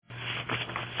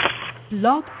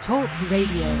Blog Talk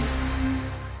Radio.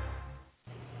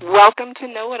 Welcome to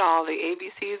Know It All, the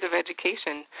ABCs of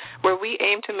Education, where we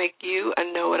aim to make you a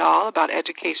know-it-all about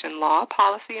education law,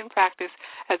 policy, and practice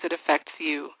as it affects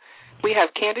you. We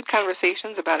have candid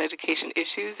conversations about education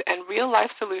issues and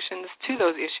real-life solutions to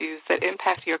those issues that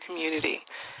impact your community.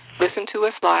 Listen to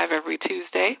us live every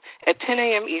Tuesday at 10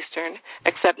 a.m. Eastern,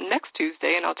 except next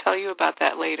Tuesday, and I'll tell you about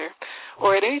that later,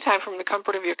 or at any time from the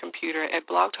comfort of your computer at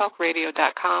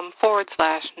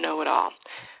blogtalkradio.com/know-it-all.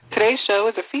 Today's show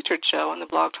is a featured show on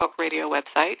the Blog Talk Radio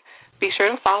website. Be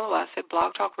sure to follow us at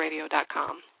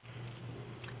blogtalkradio.com.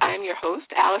 I am your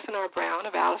host, Allison R. Brown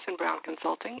of Allison Brown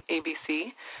Consulting,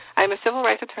 ABC. I am a civil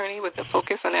rights attorney with a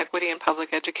focus on equity in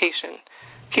public education.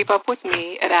 Keep up with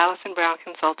me at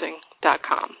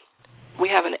AllisonBrownConsulting.com. We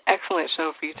have an excellent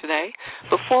show for you today.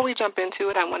 Before we jump into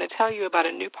it, I want to tell you about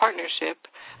a new partnership.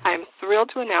 I am thrilled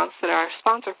to announce that our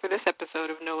sponsor for this episode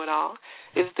of Know It All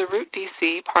is the Root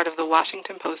DC, part of the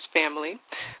Washington Post family.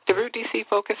 The Root DC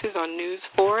focuses on news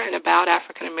for and about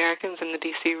African Americans in the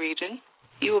DC region.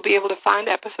 You will be able to find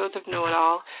episodes of Know It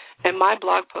All and my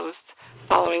blog posts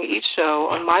following each show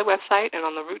on my website and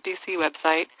on the Root DC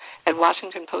website at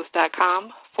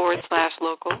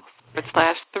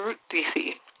washingtonpost.com/local/the Root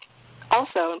DC.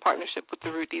 Also, in partnership with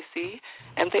the Root DC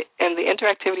and the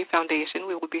Interactivity Foundation,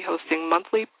 we will be hosting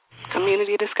monthly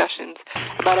community discussions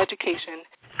about education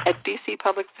at DC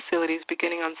public facilities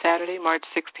beginning on Saturday, March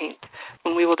 16th,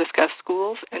 when we will discuss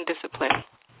schools and discipline.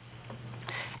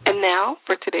 And now,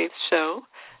 for today's show,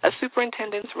 a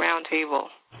Superintendents Roundtable.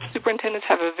 Superintendents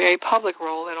have a very public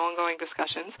role in ongoing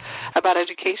discussions about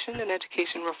education and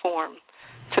education reform.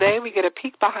 Today, we get a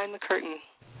peek behind the curtain.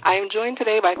 I am joined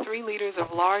today by three leaders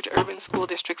of large urban school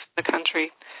districts in the country.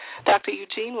 Dr.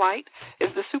 Eugene White is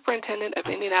the superintendent of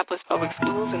Indianapolis Public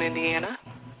Schools in Indiana,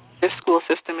 this school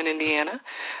system in Indiana.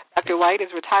 Dr. White is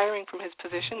retiring from his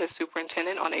position as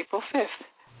superintendent on April 5th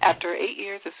after 8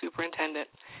 years as superintendent.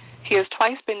 He has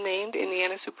twice been named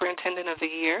Indiana Superintendent of the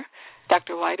Year.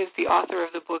 Dr. White is the author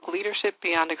of the book Leadership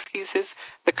Beyond Excuses,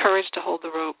 The Courage to Hold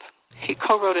the Rope. He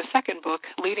co-wrote a second book,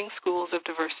 Leading Schools of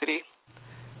Diversity.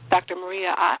 Dr.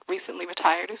 Maria Ott recently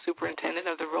retired as superintendent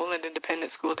of the Roland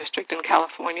Independent School District in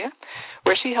California,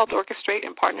 where she helped orchestrate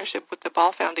in partnership with the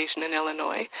Ball Foundation in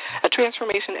Illinois a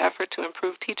transformation effort to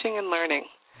improve teaching and learning.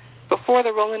 Before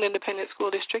the Roland Independent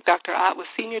School District, Dr. Ott was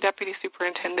Senior Deputy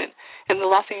Superintendent in the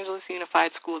Los Angeles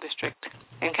Unified School District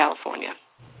in California.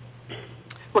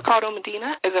 Ricardo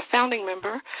Medina is a founding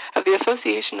member of the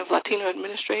Association of Latino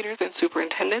Administrators and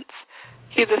Superintendents.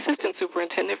 He is Assistant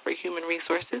Superintendent for Human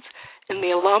Resources in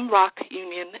the Alum Rock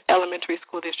Union Elementary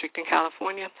School District in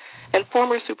California and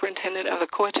former Superintendent of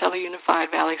the Coachella Unified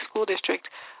Valley School District,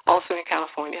 also in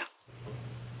California.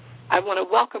 I want to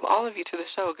welcome all of you to the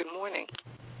show. Good morning.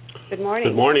 Good morning.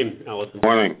 Good morning, Allison. Good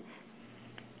morning.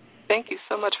 Thank you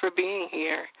so much for being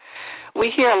here. We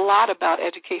hear a lot about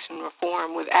education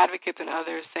reform with advocates and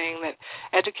others saying that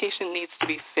education needs to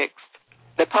be fixed,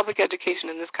 that public education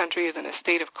in this country is in a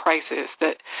state of crisis,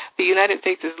 that the United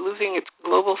States is losing its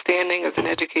global standing as an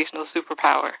educational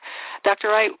superpower.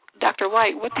 Dr.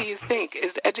 White, what do you think?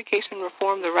 Is education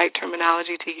reform the right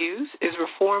terminology to use? Is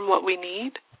reform what we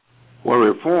need? Well,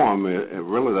 reform, it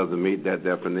really doesn't meet that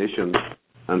definition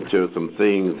until some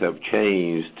things have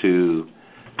changed to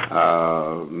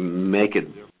make it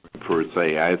per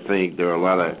se. I think there are a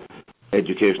lot of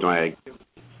educational.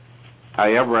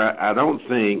 However, I don't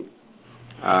think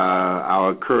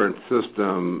our current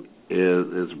system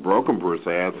is broken per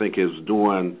se. I think it's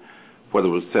doing what it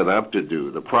was set up to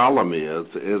do. The problem is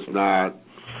it's not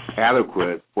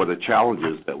adequate for the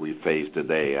challenges that we face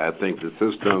today. I think the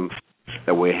system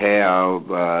that we have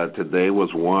today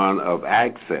was one of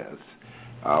access,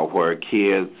 where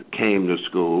kids came to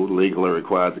school, legally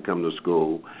required to come to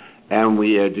school, and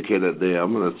we educated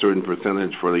them in a certain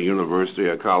percentage for the university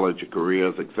or college or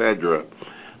careers, etc.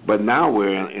 But now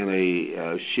we're in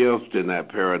a shift in that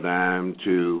paradigm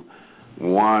to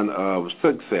one of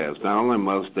success. Not only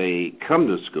must they come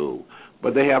to school,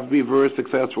 but they have to be very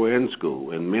successful in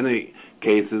school. In many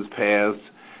cases, pass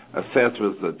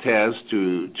assessments or tests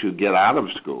to get out of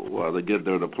school or to get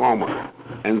their diploma.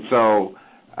 And so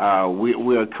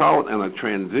we are caught in a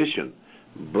transition.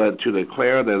 But to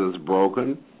declare that it's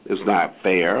broken is not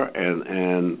fair,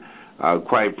 and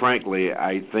quite frankly,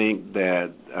 I think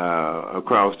that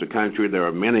across the country there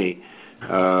are many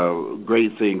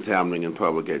great things happening in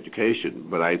public education,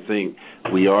 but I think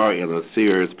we are in a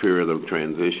serious period of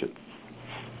transition.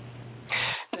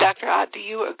 Dr. Ott, do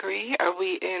you agree? Are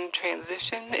we in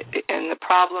transition, and the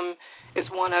problem is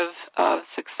one of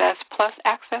success plus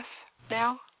access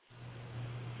now?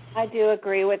 I do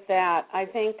agree with that. I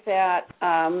think that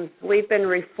we've been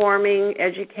reforming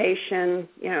education,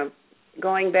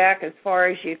 going back as far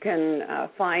as you can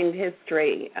find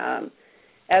history,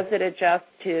 as it adjusts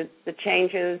to the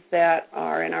changes that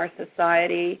are in our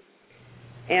society.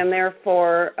 And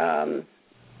therefore,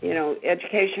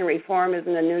 education reform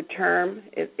isn't a new term.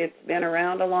 It's been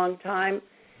around a long time.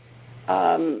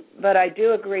 But I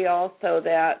do agree also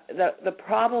that the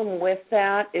problem with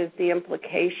that is the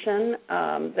implication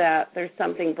that there's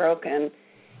something broken.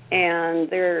 And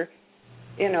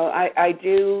I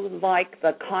do like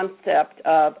the concept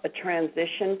of a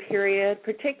transition period,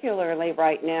 particularly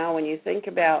right now when you think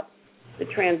about the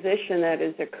transition that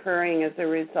is occurring as a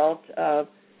result of,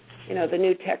 the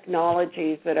new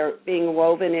technologies that are being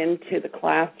woven into the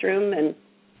classroom. And,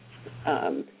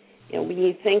 when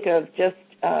you think of just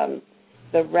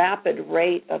the rapid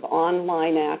rate of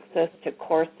online access to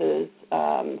courses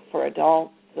for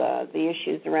adults, the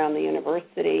issues around the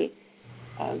university.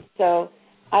 So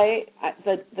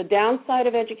the downside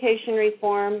of education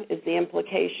reform is the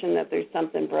implication that there's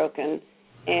something broken,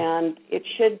 and it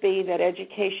should be that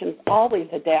education's always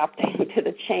adapting to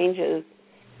the changes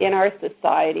in our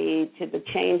society, to the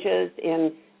changes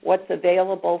in what's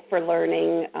available for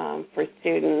learning for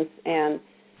students. And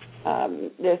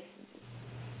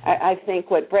I think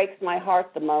what breaks my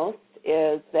heart the most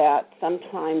is that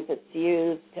sometimes it's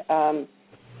used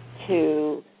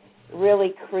to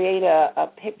really create a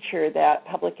picture that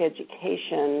public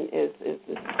education is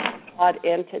this odd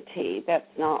entity that's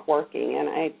not working.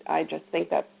 And I just think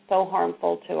that's so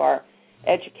harmful to our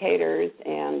educators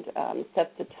and sets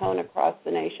a tone across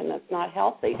the nation that's not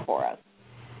healthy for us.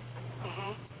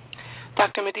 Mm-hmm.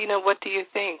 Dr. Medina, what do you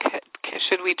think?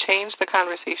 Should we change the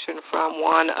conversation from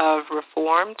one of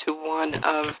reform to one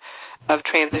of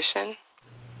transition?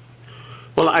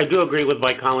 Well, I do agree with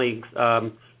my colleagues.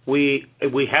 We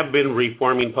have been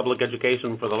reforming public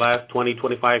education for the last 20,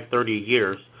 25, 30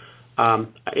 years,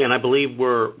 and I believe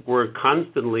we're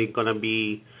constantly going to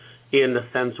be, in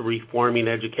a sense, reforming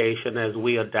education as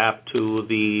we adapt to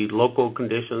the local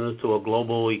conditions, to a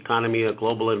global economy, a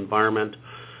global environment,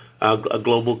 a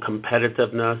global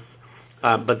competitiveness.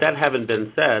 But that having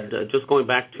been said, just going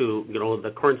back to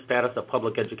the current status of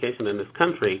public education in this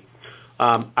country,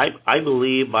 I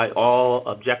believe by all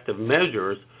objective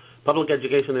measures, public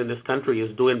education in this country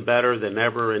is doing better than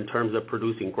ever in terms of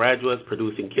producing graduates,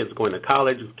 producing kids going to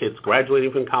college, kids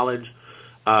graduating from college,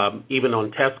 even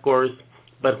on test scores.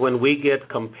 But when we get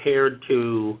compared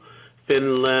to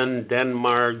Finland,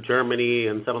 Denmark, Germany,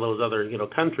 and some of those other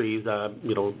countries, I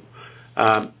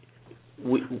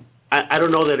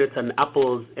don't know that it's an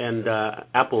apples and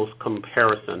apples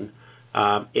comparison.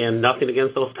 And nothing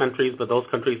against those countries, but those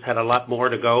countries had a lot more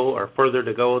to go or further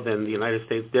to go than the United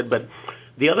States did. But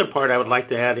the other part I would like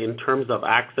to add in terms of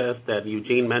access that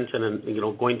Eugene mentioned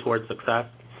and going towards success,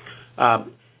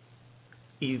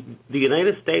 the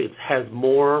United States has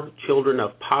more children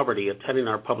of poverty attending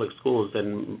our public schools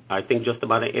than I think just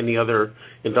about any other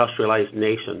industrialized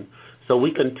nation. So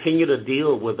we continue to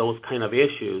deal with those kind of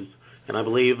issues. And I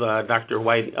believe Dr.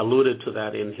 White alluded to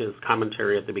that in his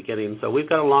commentary at the beginning. So we've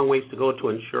got a long ways to go to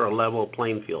ensure a level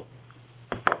playing field.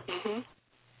 Mm-hmm.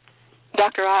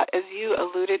 Dr. Ott, as you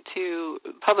alluded to,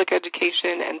 public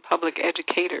education and public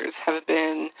educators have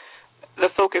been the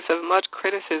focus of much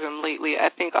criticism lately. I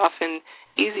think often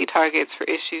easy targets for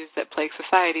issues that plague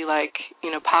society like,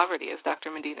 poverty, as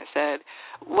Dr. Medina said.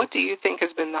 What do you think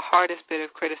has been the hardest bit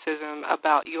of criticism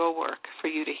about your work for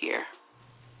you to hear?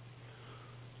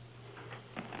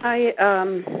 I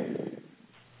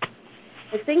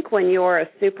think when you're a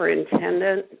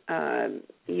superintendent,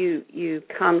 you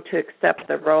come to accept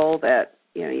the role that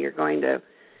you're going to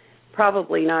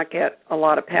probably not get a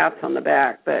lot of pats on the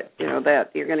back, but that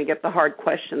you're going to get the hard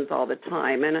questions all the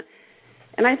time. And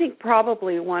I think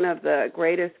probably one of the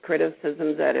greatest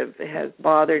criticisms that has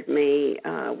bothered me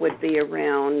would be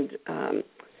around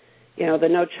the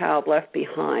No Child Left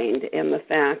Behind, and the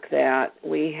fact that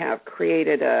we have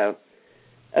created a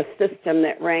system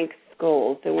that ranks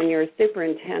schools. And when you're a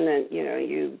superintendent,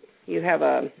 you have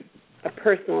a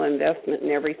personal investment in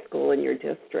every school in your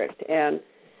district. And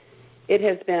it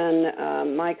has been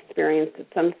my experience that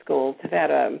some schools have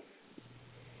had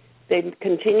they've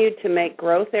continued to make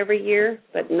growth every year,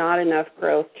 but not enough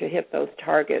growth to hit those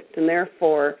targets. And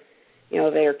therefore,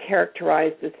 they are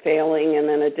characterized as failing, and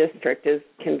then a district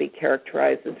can be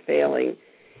characterized as failing.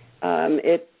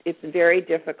 It's very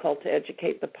difficult to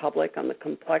educate the public on the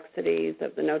complexities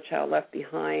of the No Child Left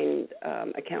Behind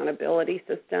accountability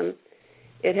system.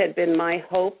 It had been my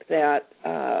hope that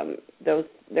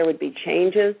there would be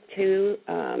changes to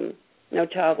No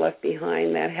Child Left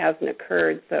Behind, that hasn't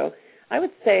occurred. So I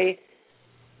would say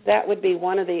that would be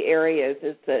one of the areas,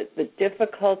 is the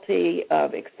difficulty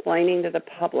of explaining to the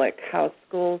public how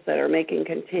schools that are making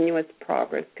continuous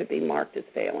progress could be marked as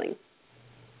failing.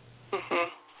 Mm-hmm.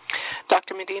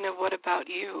 Dr. Medina, what about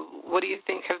you? What do you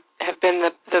think have been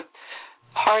the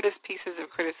hardest pieces of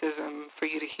criticism for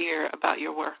you to hear about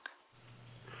your work?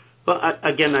 Well,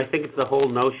 again, I think it's the whole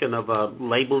notion of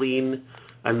labeling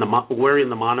and wearing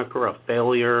the moniker of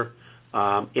failure.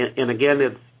 And again,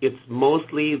 it's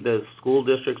mostly the school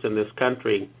districts in this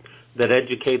country that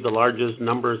educate the largest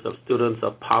numbers of students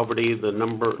of poverty, the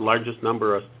largest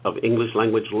number of English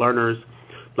language learners,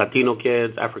 Latino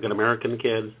kids, African American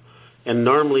kids. And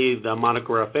normally the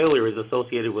moniker of failure is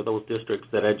associated with those districts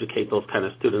that educate those kind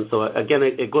of students. So again,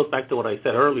 it goes back to what I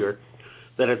said earlier,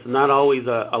 that it's not always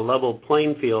a level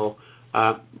playing field.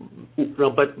 But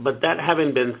that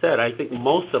having been said, I think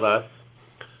most of us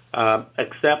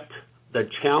accept the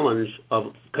challenge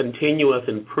of continuous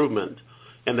improvement,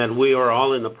 and that we are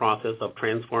all in the process of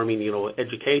transforming,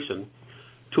 education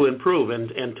to improve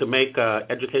and to make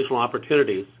educational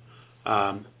opportunities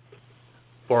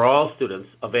for all students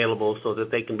available so that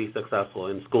they can be successful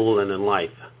in school and in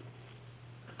life.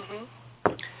 Mm-hmm.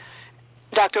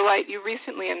 Dr. White, you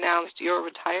recently announced your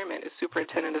retirement as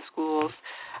superintendent of schools,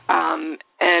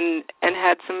 and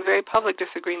had some very public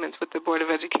disagreements with the Board of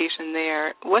Education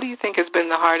there. What do you think has been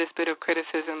the hardest bit of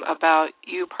criticism about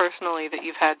you personally that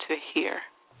you've had to hear?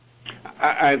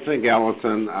 I think,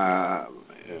 Allison,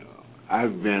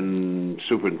 I've been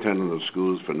superintendent of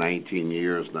schools for 19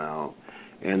 years now,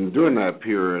 and during that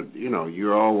period,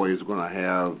 you're always going to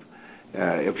have,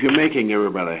 if you're making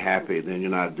everybody happy, then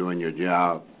you're not doing your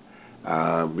job,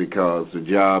 because the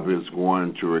job is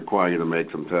going to require you to make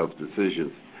some tough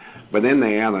decisions. But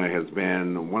Indiana has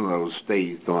been one of those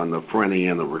states on the front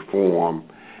end of reform,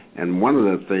 and one of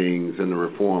the things in the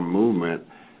reform movement,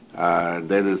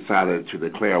 they decided to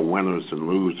declare winners and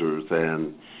losers,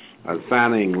 and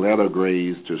assigning letter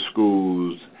grades to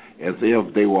schools as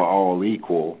if they were all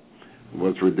equal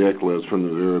was ridiculous from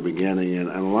the very beginning, and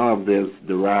a lot of this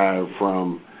derived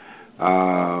from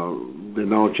the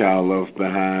No Child Left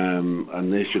Behind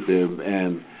initiative,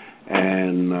 and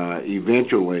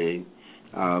eventually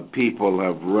people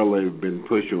have really been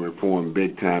pushing reform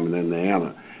big time in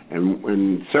Indiana. And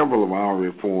in several of our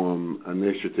reform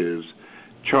initiatives,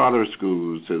 charter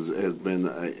schools has been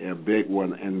a big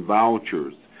one, and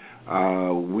vouchers.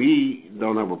 We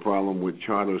don't have a problem with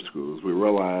charter schools. We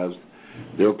realize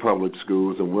they're public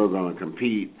schools and we're going to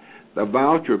compete. The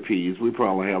voucher piece, we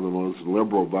probably have the most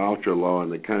liberal voucher law in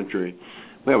the country.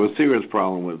 We have a serious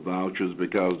problem with vouchers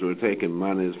because they're taking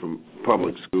monies from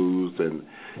public schools and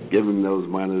giving those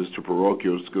monies to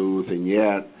parochial schools, and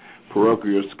yet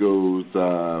parochial schools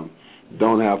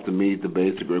don't have to meet the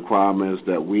basic requirements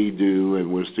that we do,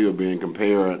 and we're still being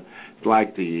compared. It's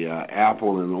like the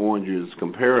apple and oranges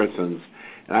comparisons.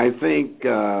 And I think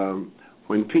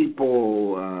when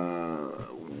people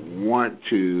want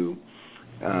to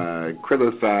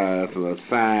criticize and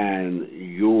assign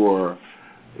your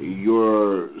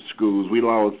schools, we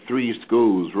lost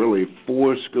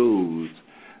 4 schools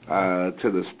to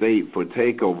the state for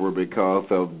takeover because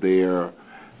of their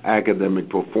academic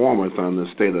performance on the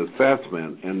state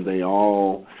assessment, and they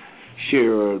all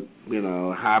share,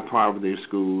 high poverty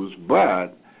schools.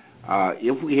 But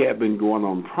if we had been going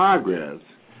on progress,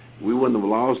 we wouldn't have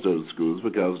lost those schools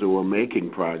because they were making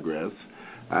progress.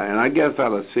 And I guess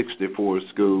out of 64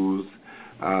 schools,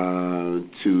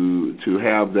 to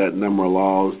have that number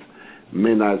lost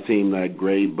may not seem that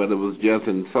great, but it was just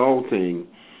insulting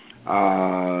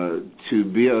to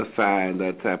be assigned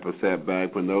that type of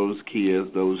setback when those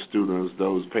kids, those students,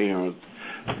 those parents,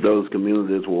 those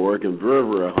communities were working very,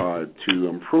 very hard to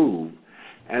improve.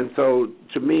 And so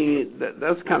to me,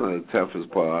 that's kind of the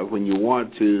toughest part, when you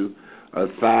want to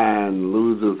assign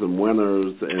losers and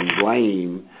winners and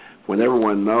blame when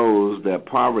everyone knows that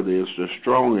poverty is the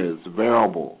strongest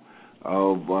variable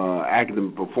of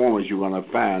academic performance you're going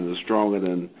to find. Is stronger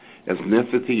than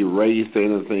ethnicity, race, or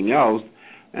anything else.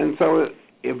 And so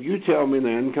if you tell me the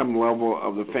income level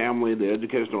of the family, the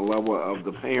educational level of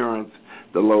the parents,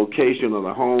 the location of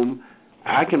the home,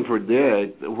 I can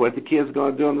predict what the kid's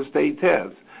going to do on the state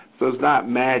test. So it's not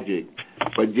magic,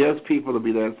 but just people to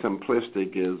be that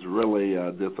simplistic is really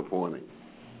disappointing.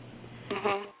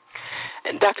 Mm-hmm.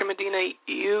 And Dr. Medina,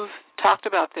 you've talked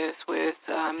about this with,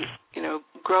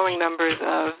 growing numbers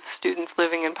of students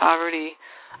living in poverty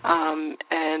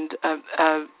and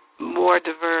a more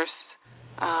diverse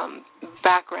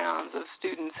backgrounds of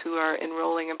students who are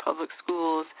enrolling in public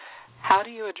schools. How do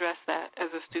you address that as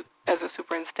a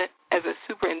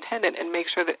superintendent and make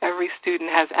sure that every student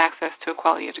has access to a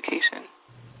quality education?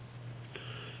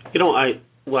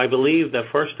 I believe that,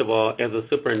 first of all, as a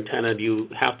superintendent, you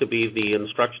have to be the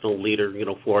instructional leader,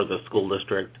 for the school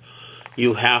district.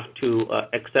 You have to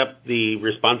accept the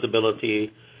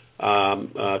responsibility,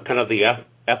 kind of the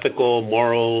ethical,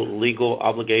 moral, legal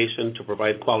obligation to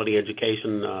provide quality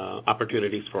education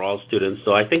opportunities for all students.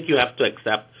 So I think you have to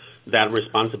accept that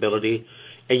responsibility,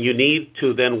 and you need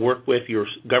to then work with your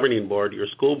governing board, your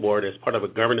school board, as part of a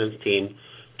governance team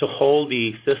to hold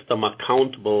the system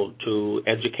accountable to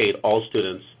educate all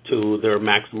students to their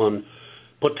maximum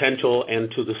potential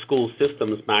and to the school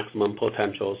system's maximum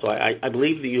potential. So I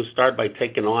believe that you start by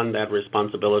taking on that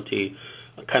responsibility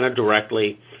kind of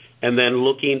directly, and then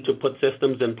looking to put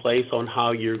systems in place on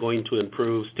how you're going to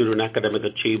improve student academic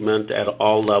achievement at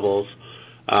all levels.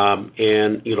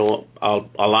 And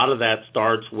a lot of that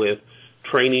starts with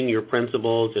training your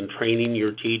principals and training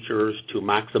your teachers to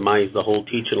maximize the whole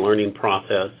teach and learning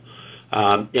process.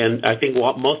 And I think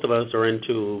what most of us are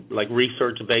into, like,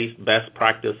 research-based best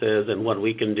practices and what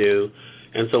we can do.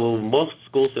 And so most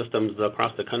school systems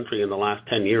across the country in the last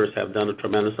 10 years have done a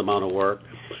tremendous amount of work.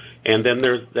 And then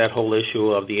there's that whole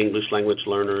issue of the English language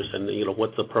learners and,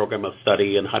 what's the program of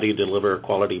study and how do you deliver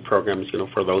quality programs,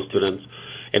 for those students,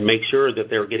 and make sure that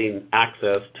they're getting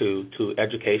access to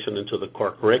education and to the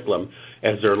core curriculum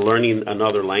as they're learning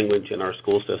another language in our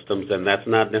school systems. And that's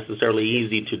not necessarily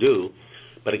easy to do.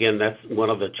 But again, that's one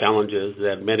of the challenges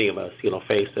that many of us,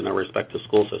 face in our respective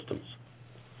school systems.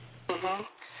 Mm-hmm.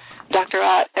 Dr.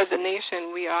 Ott, as a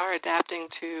nation, we are adapting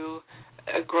to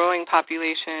a growing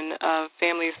population of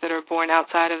families that are born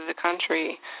outside of the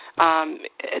country.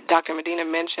 Dr. Medina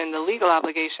mentioned the legal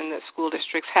obligation that school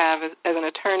districts have. As an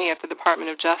attorney at the Department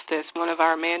of Justice, one of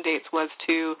our mandates was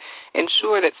to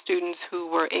ensure that students who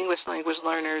were English language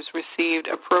learners received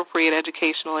appropriate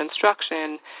educational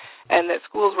instruction and that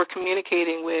schools were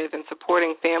communicating with and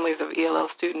supporting families of ELL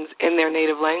students in their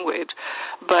native language.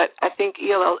 But I think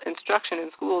ELL instruction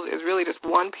in schools is really just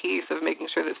one piece of making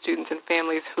sure that students and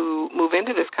families who move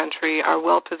into this country are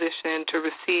well positioned to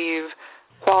receive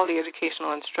quality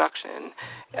educational instruction.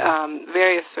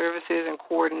 Various services and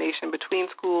coordination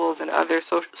between schools and other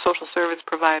social service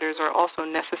providers are also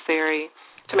necessary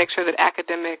to make sure that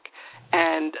academic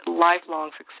and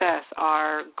lifelong success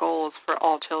are goals for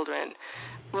all children.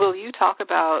 Will you talk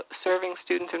about serving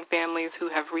students and families who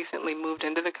have recently moved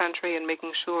into the country and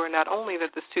making sure not only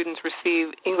that the students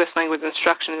receive English language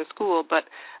instruction in school, but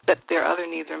that their other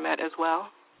needs are met as well?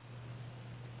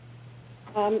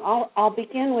 I'll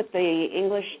begin with the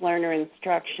English learner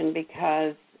instruction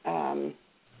because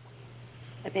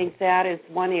I think that is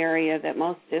one area that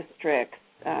most districts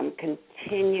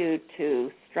continue to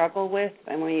struggle with.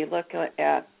 And when you look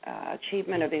at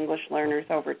achievement of English learners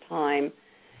over time,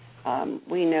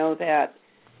 we know that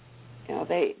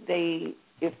they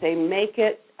if they make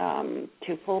it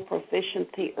to full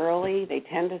proficiency early, they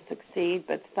tend to succeed,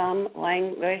 but some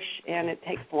languish and it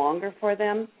takes longer for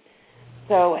them.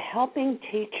 So helping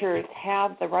teachers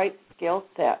have the right skill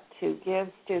set to give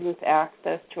students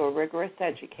access to a rigorous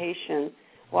education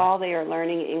while they are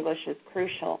learning English is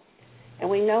crucial. And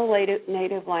we know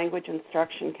native language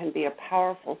instruction can be a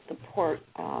powerful support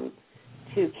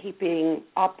to keeping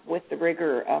up with the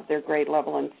rigor of their grade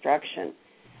level instruction.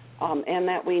 And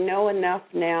that we know enough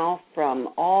now from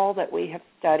all that we have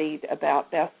studied about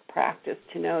best practice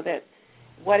to know that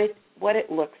what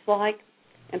it looks like.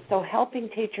 And so helping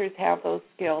teachers have those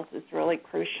skills is really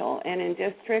crucial. And in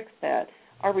districts that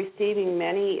are receiving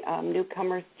many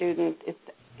newcomer students,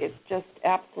 it's just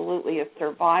absolutely a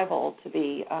survival to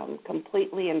be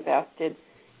completely invested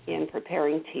in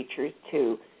preparing teachers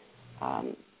to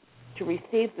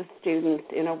receive the students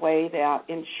in a way that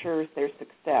ensures their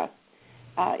success.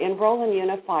 In Roland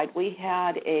Unified, we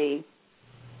had a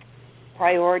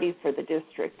priority for the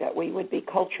district that we would be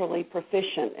culturally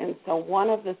proficient. And so one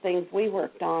of the things we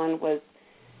worked on was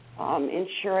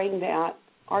ensuring that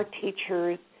our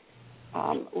teachers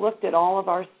looked at all of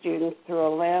our students through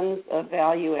a lens of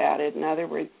value added. In other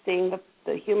words, seeing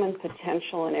the human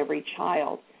potential in every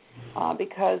child.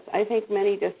 Because I think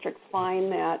many districts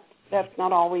find that that's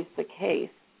not always the case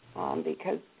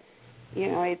because,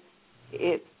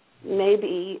 it's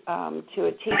maybe to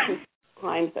a teacher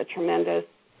sometimes a tremendous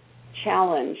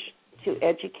challenge to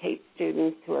educate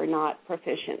students who are not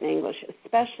proficient in English,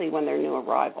 especially when they're new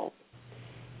arrivals.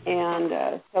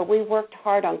 And so we worked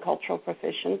hard on cultural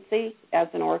proficiency as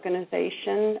an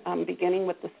organization, beginning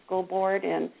with the school board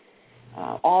and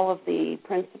all of the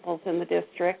principals in the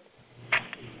district.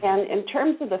 And in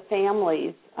terms of the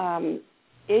families,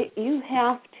 you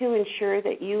have to ensure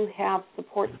that you have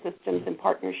support systems and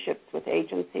partnerships with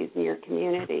agencies in your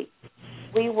community.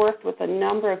 We worked with a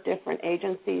number of different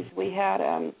agencies. We had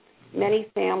many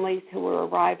families who were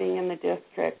arriving in the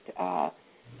district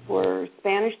were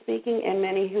Spanish-speaking and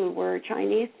many who were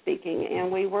Chinese-speaking,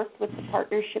 and we worked with the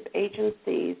partnership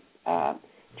agencies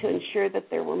to ensure that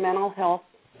there were mental health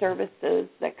services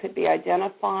that could be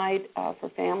identified for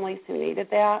families who needed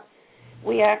that.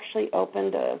 We actually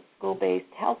opened a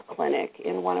school-based health clinic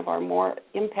in one of our more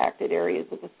impacted areas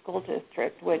of the school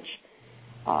district, which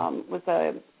was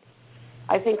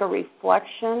I think a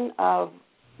reflection of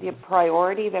the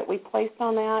priority that we placed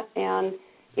on that, and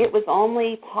it was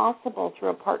only possible through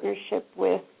a partnership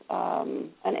with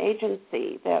an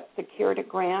agency that secured a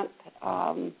grant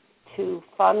to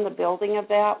fund the building of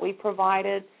that. We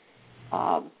provided,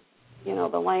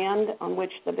 the land on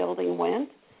which the building went,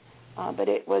 but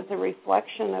it was a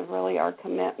reflection of really our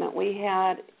commitment. We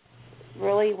had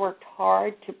really worked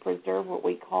hard to preserve what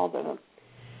we called a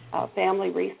family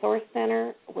resource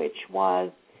center, which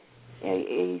was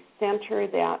a center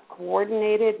that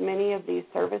coordinated many of these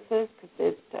services,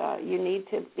 because you need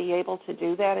to be able to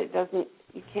do that.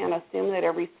 You can't assume that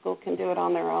every school can do it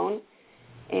on their own,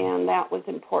 and that was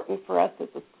important for us as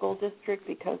a school district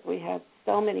because we had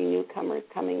so many newcomers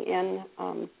coming in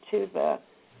to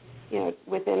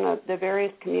within the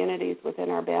various communities within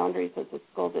our boundaries as a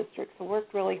school district. So we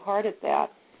worked really hard at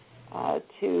that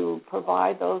to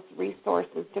provide those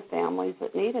resources to families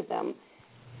that needed them,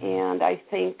 and I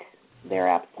think they're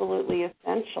absolutely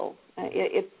essential.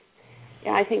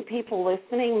 I think people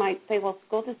listening might say, well,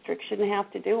 school districts shouldn't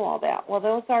have to do all that. Well,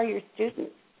 those are your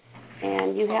students,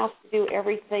 and you have to do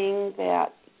everything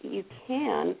that you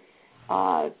can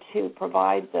to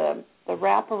provide the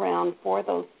wraparound for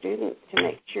those students to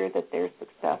make sure that they're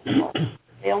successful.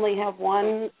 They only have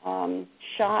one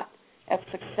shot at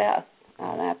success.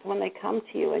 That's when they come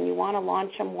to you, and you want to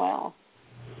launch them well.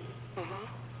 Mm-hmm.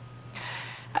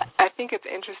 I think it's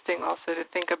interesting also to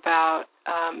think about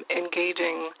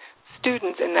engaging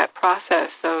students in that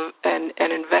process and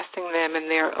investing them in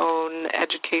their own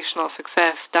educational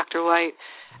success. Dr. White,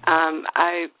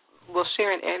 I will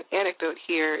share an anecdote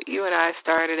here. You and I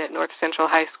started at North Central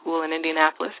High School in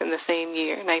Indianapolis in the same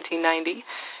year, 1990.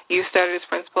 You started as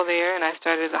principal there, and I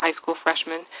started as a high school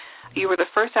freshman. You were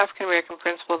the first African-American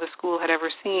principal the school had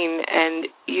ever seen, and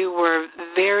you were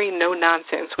very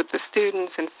no-nonsense with the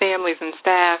students and families and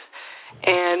staff.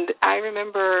 And I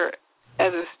remember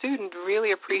as a student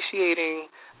really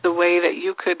appreciating the way that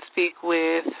you could speak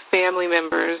with family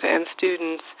members and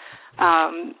students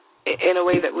in a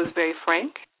way that was very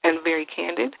frank and very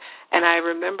candid. And I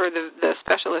remember the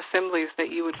special assemblies that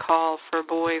you would call for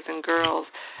boys and girls.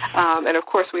 And, of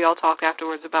course, we all talked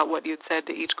afterwards about what you'd said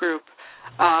to each group.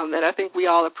 And I think we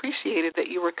all appreciated that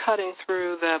you were cutting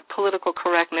through the political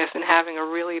correctness and having a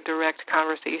really direct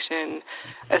conversation,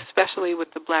 especially with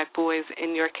the black boys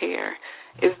in your care.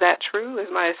 Is that true? Is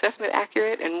my assessment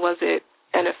accurate? And was it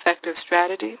an effective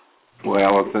strategy? Well,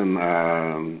 Allison,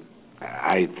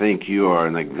 I think you are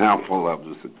an example of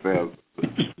the success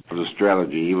of the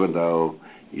strategy, even though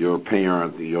your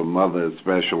parents, your mother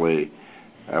especially,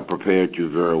 prepared you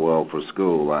very well for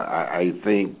school. I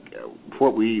think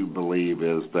what we believe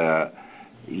is that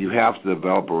you have to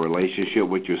develop a relationship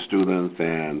with your students,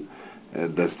 and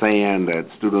the saying that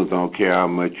students don't care how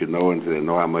much you know until they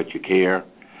know how much you care,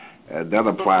 that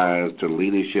applies to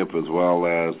leadership as well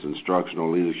as instructional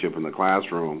leadership in the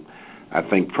classroom. I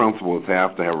think principals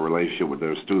have to have a relationship with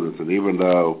their students, and even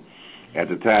though at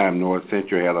the time North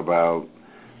Central had about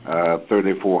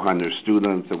 3,400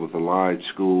 students, it was a large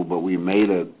school, but we made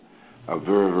it a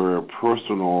very, very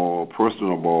personable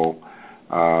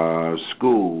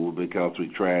school because we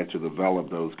tried to develop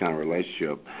those kind of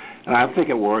relationships. And I think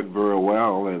it worked very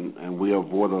well, and we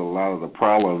avoided a lot of the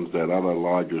problems that other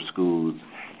larger schools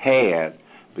had,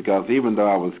 because even though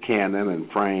I was candid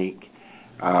and frank,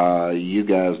 you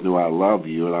guys knew I love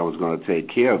you and I was going to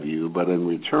take care of you, but in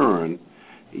return,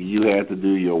 you had to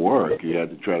do your work. You had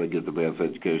to try to get the best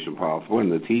education possible, and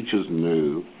the teachers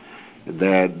knew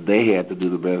that they had to do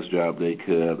the best job they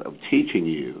could of teaching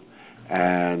you.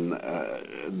 And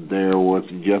there was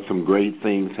just some great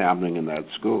things happening in that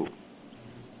school.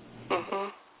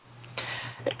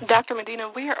 Mm-hmm. Dr. Medina,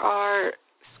 where are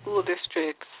school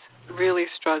districts really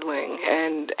struggling,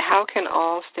 and how can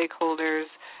all stakeholders,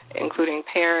 including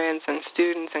parents and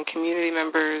students and community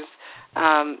members,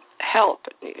 help?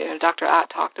 Dr. Ott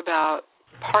talked about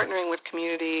partnering with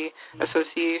community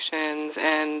associations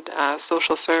and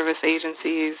social service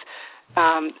agencies.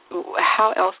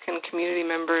 How else can community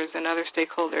members and other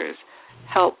stakeholders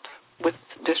help with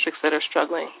districts that are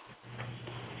struggling?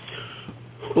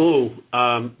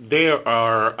 There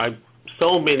are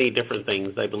so many different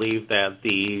things. I believe that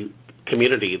the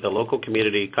community, the local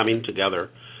community coming together,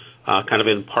 kind of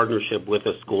in partnership with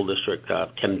a school district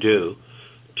can do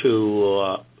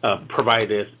to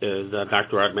provide, as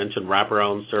Dr. Ott mentioned,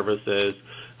 wraparound services,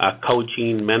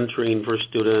 coaching, mentoring for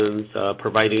students,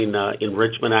 providing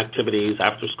enrichment activities,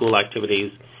 after-school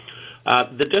activities.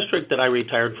 The district that I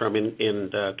retired from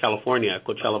in California,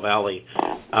 Coachella Valley,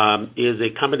 is a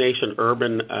combination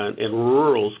urban and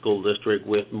rural school district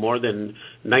with more than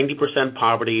 90%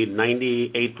 poverty,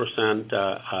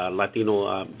 98%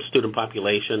 Latino student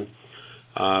population,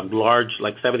 large,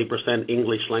 like 70%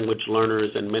 English language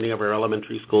learners, and many of our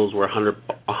elementary schools were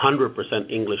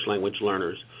 100% English language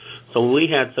learners. So we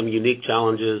had some unique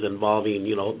challenges involving,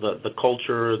 the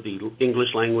culture, the English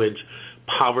language,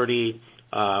 poverty.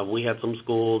 We had some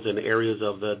schools in areas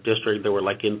of the district that were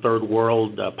like in third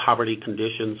world poverty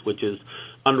conditions, which is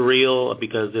unreal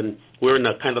because we're in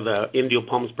kind of the Indio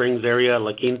Palm Springs area,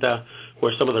 La Quinta,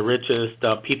 where some of the richest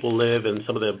people live and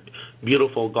some of the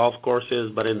beautiful golf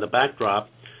courses. But in the backdrop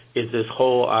is this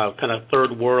whole kind of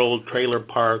third world trailer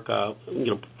park,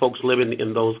 folks living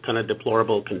in those kind of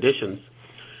deplorable conditions.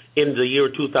 In the year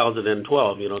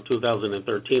 2012,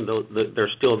 2013, they're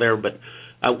still there, but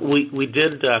we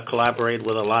did collaborate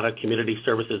with a lot of community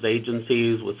services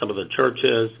agencies, with some of the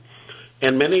churches,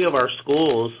 and many of our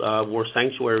schools were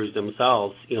sanctuaries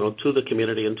themselves, to the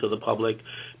community and to the public.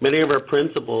 Many of our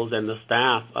principals and the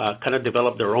staff kind of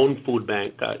developed their own food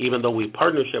bank, even though we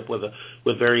partnership with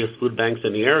various food banks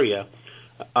in the area.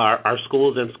 Our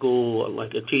schools and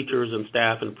teachers and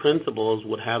staff and principals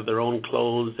would have their own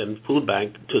clothes and food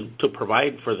bank to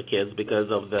provide for the kids because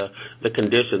of the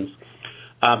conditions.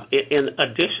 And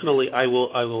additionally, I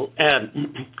will add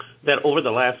that over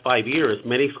the last 5 years,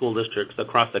 many school districts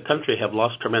across the country have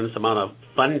lost tremendous amount of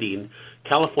funding.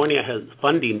 California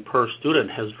funding per student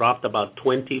has dropped about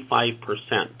 25%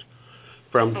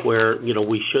 from where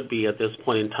we should be at this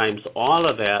point in time. So all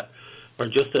of that are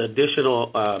just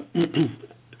additional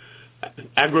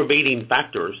aggravating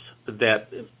factors that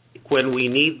when we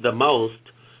need the most,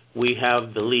 we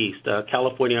have the least.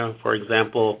 California, for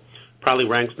example, probably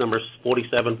ranks number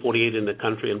 47, 48 in the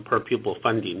country in per pupil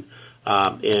funding,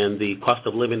 and the cost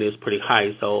of living is pretty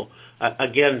high. So,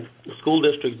 again, school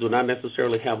districts do not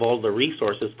necessarily have all the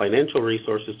resources, financial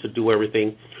resources, to do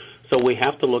everything. So we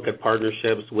have to look at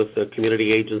partnerships with the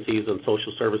community agencies and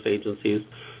social service agencies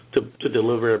to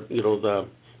deliver, the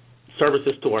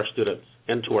services to our students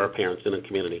and to our parents in the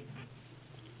community.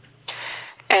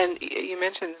 And you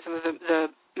mentioned some of the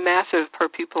massive per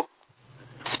pupil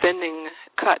spending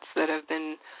cuts that have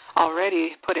been already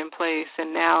put in place,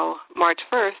 and now March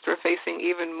 1st we're facing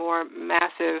even more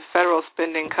massive federal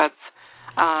spending cuts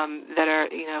that are,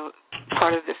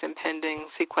 part of this impending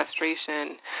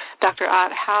sequestration. Dr.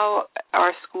 Ott, how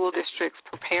are school districts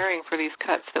preparing for these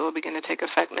cuts that will begin to take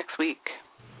effect next week?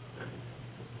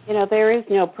 There is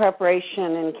no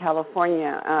preparation in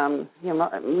California.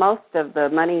 Most of the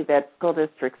money that school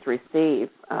districts receive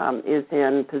is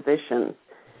in positions.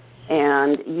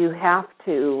 And you have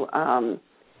to,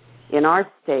 in our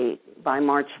state, by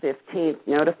March 15th,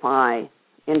 notify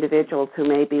individuals who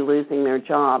may be losing their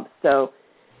jobs. So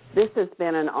this has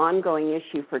been an ongoing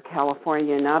issue for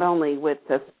California, not only with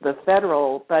the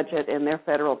federal budget and their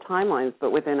federal timelines,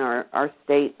 but within our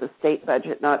state, the state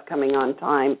budget not coming on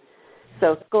time.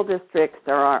 So school districts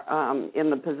are in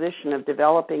the position of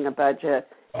developing a budget,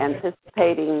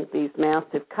 anticipating these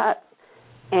massive cuts,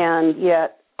 and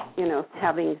yet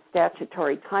having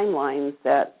statutory timelines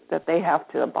that they have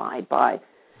to abide by.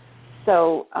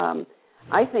 So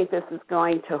I think this is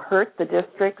going to hurt the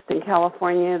districts in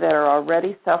California that are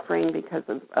already suffering because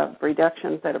of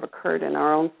reductions that have occurred in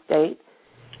our own state,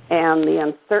 and the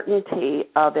uncertainty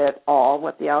of it all,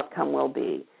 what the outcome will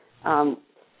be,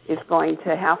 is going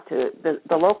to have to,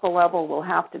 the local level will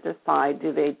have to decide,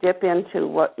 do they dip into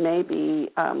what may be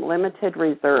limited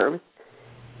reserves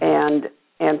and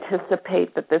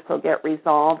anticipate that this will get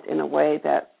resolved in a way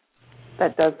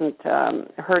that doesn't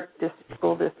hurt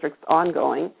school districts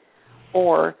ongoing,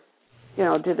 or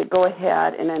do they go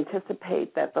ahead and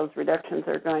anticipate that those reductions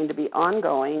are going to be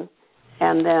ongoing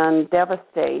and then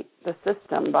devastate the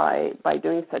system by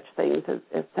doing such things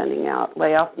as sending out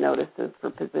layoff notices for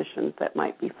positions that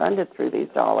might be funded through these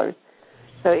dollars.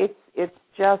 So it's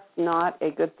just not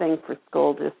a good thing for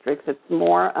school districts. It's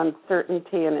more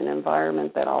uncertainty in an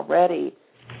environment that already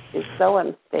is so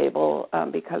unstable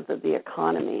because of the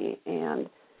economy. And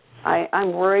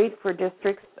I'm worried for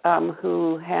districts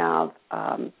who have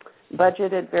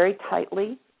budgeted very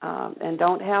tightly and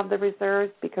don't have the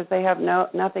reserves because they have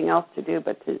nothing else to do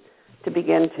but to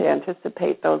begin to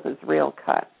anticipate those as real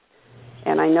cuts.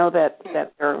 And I know that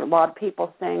there are a lot of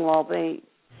people saying, well,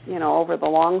 over the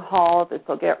long haul, this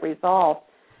will get resolved.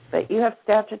 But you have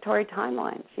statutory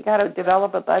timelines. You got to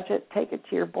develop a budget, take it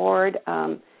to your board,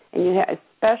 and you have,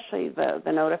 especially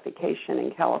the notification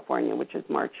in California, which is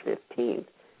March 15th.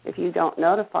 If you don't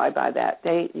notify by that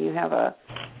date, you have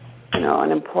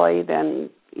an employee, then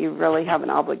you really have an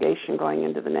obligation going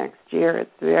into the next year.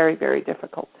 It's a very, very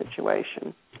difficult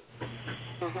situation.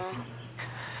 Mm-hmm.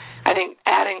 I think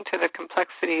adding to the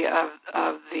complexity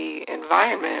of the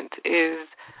environment is,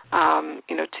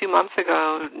 2 months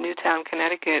ago, Newtown,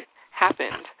 Connecticut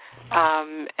happened,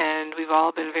 and we've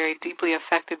all been very deeply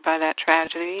affected by that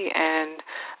tragedy and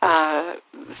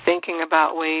thinking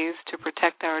about ways to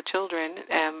protect our children.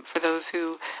 For those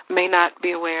who may not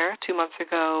be aware, 2 months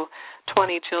ago,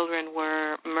 20 children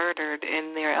were murdered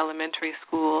in their elementary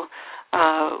school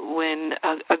when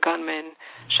a gunman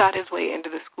shot his way into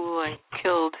the school and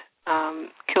killed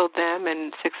them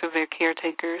and 6 of their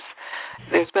caretakers.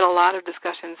 There's been a lot of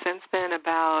discussion since then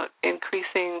about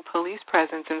increasing police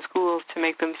presence in schools to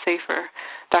make them safer.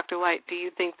 Dr. White, do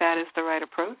you think that is the right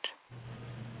approach?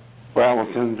 Well,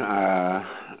 Allison,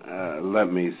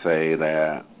 let me say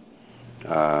that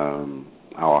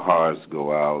our hearts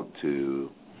go out to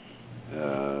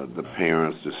the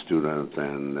parents, the students,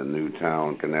 and the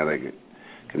Newtown,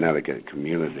 Connecticut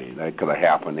community. That could have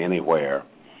happened anywhere.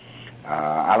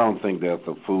 I don't think there's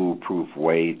a foolproof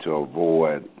way to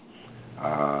avoid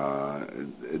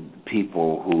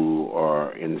people who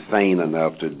are insane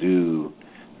enough to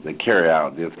carry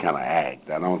out this kind of act.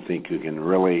 I don't think you can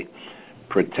really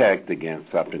protect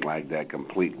against something like that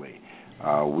completely.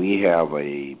 We have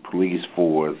a police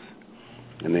force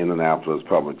in the Indianapolis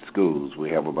Public Schools. We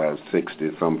have about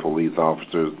 60-some police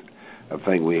officers. I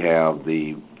think we have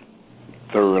the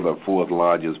 3rd or 4th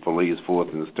largest police force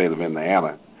in the state of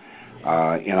Indiana.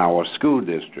 In our school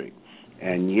district.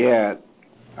 And yet,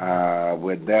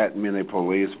 with that many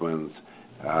policemen,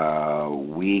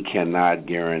 we cannot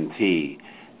guarantee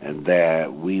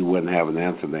that we wouldn't have an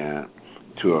incident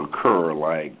to occur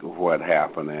like what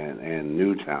happened in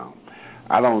Newtown.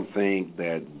 I don't think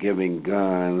that giving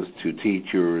guns to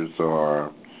teachers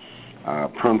or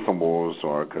principals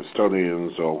or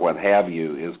custodians or what have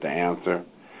you is the answer.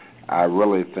 I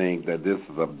really think that this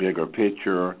is a bigger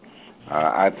picture.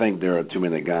 I think there are too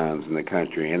many guns in the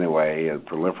country anyway, a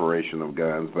proliferation of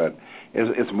guns, but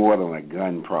it's more than a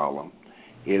gun problem.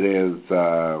 It is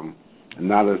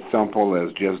not as simple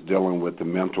as just dealing with the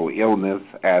mental illness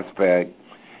aspect.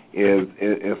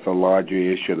 It's a larger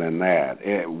issue than that.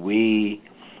 We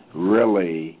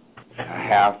really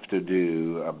have to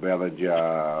do a better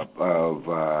job of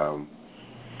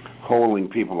holding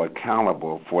people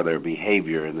accountable for their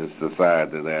behavior in this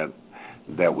society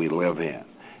that we live in.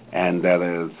 And that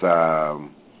is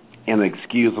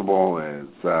inexcusable, is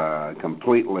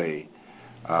completely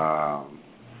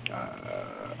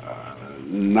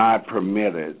not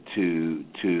permitted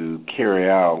to carry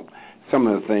out some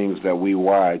of the things that we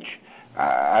watch,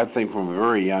 I think, from a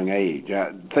very young age.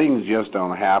 Things just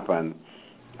don't happen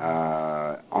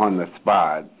on the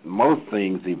spot. Most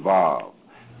things evolve,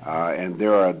 and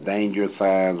there are danger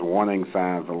signs, warning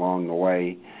signs along the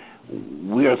way.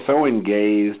 We are so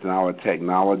engaged in our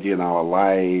technology and our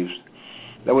lives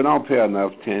that we don't pay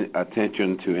enough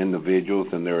attention to individuals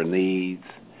and their needs.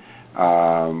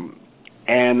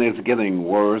 And it's getting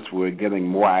worse. We're getting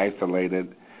more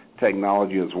isolated.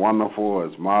 Technology is wonderful,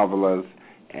 it's marvelous,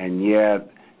 and yet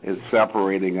it's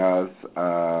separating us.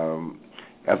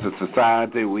 As a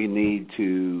society, we need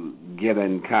to get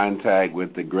in contact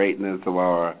with the greatness of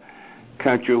our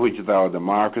country, which is our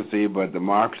democracy, but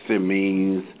democracy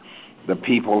means the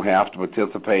people have to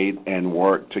participate and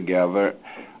work together.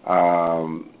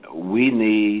 We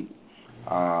need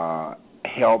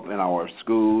help in our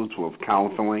schools with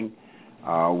counseling.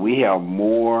 We have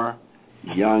more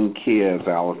young kids,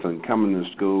 Allison, coming to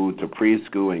school, to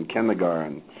preschool and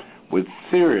kindergarten with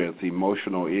serious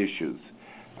emotional issues.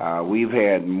 We've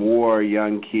had more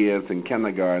young kids in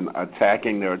kindergarten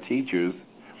attacking their teachers,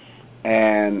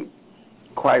 and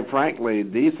quite frankly,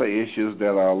 these are issues that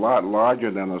are a lot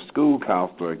larger than a school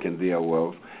counselor can deal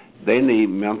with. They need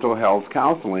mental health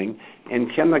counseling in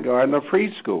kindergarten or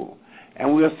preschool,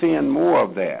 and we're seeing more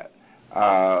of that.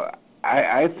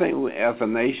 I think as a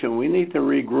nation we need to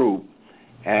regroup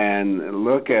and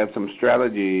look at some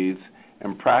strategies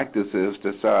and practices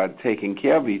to start taking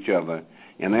care of each other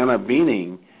and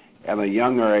intervening at a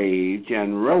younger age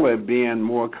and really being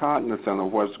more cognizant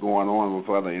of what's going on with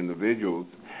other individuals.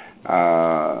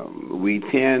 We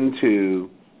tend to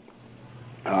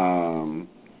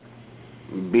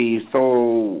be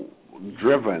so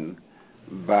driven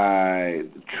by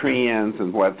trends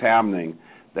and what's happening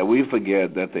that we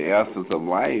forget that the essence of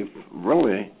life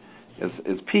really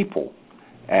is people.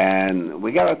 And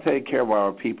we got to take care of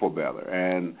our people better.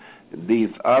 And these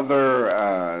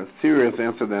other serious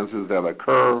incidences that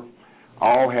occur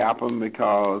all happen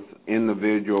because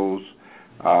individuals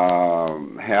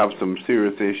have some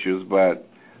serious issues, but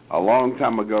a long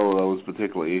time ago those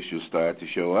particular issues started to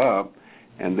show up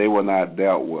and they were not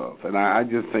dealt with. And I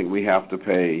just think we have to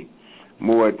pay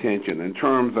more attention. In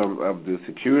terms of the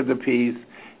security piece,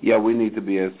 yeah, we need to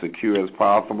be as secure as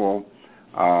possible.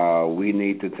 We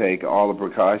need to take all the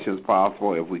precautions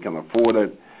possible. If we can afford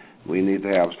it, we need to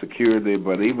have security.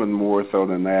 But even more so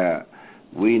than that,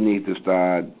 we need to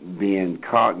start being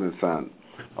cognizant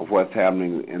of what's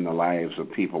happening in the lives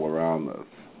of people around us.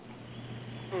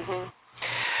 Mm-hmm.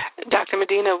 Dr.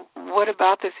 Medina, what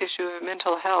about this issue of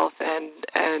mental health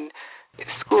and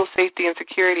school safety and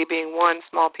security being one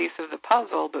small piece of the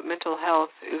puzzle, but mental health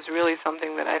is really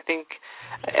something that I think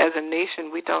as a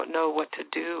nation we don't know what to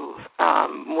do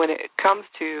when it comes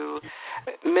to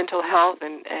mental health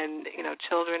and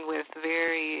children with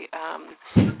very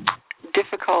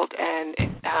difficult and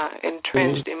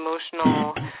entrenched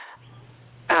emotional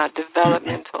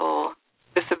developmental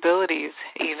disabilities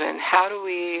even. How do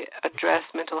we address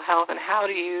mental health, and how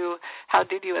did you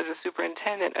as a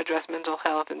superintendent address mental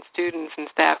health in students and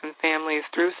staff and families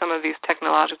through some of these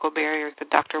technological barriers that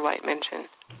Dr. White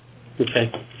mentioned? Okay.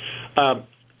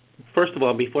 First of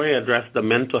all, before I address the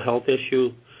mental health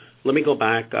issue, let me go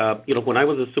back. When I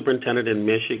was a superintendent in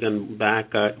Michigan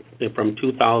back from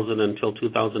 2000 until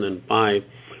 2005,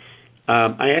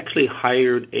 I actually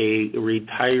hired a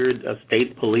retired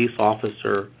state police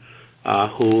officer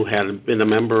who had been a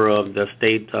member of the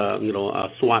state,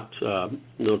 SWAT,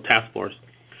 task force.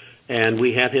 And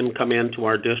we had him come into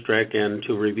our district and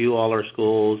to review all our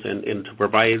schools and to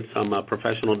provide some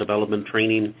professional development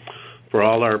training for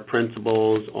all our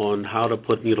principals on how to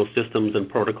put, systems and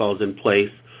protocols in place,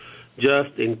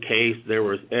 just in case there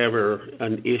was ever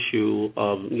an issue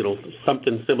of,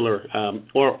 something similar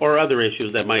or other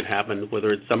issues that might happen,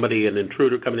 whether it's an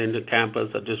intruder coming into campus,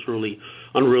 a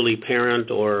unruly parent,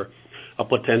 or a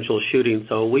potential shooting.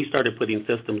 So we started putting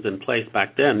systems in place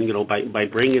back then, by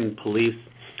bringing police,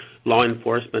 law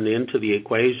enforcement into the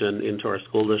equation, into our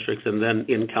school districts. And then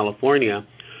in California,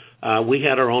 we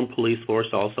had our own police force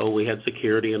also. We had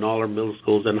security in all our middle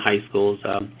schools and high schools.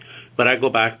 But I go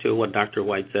back to what Dr.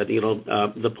 White said.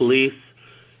 The police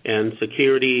and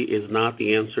security is not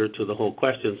the answer to the whole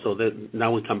question. So that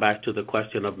now we come back to the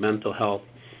question of mental health.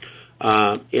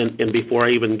 And before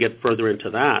I even get further into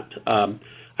that,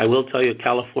 I will tell you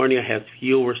California has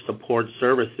fewer support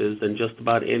services than just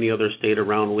about any other state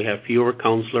around. We have fewer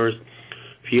counselors,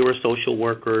 fewer social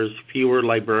workers, fewer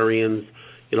librarians,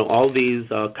 all these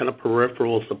kind of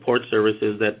peripheral support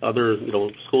services that other,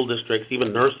 school districts,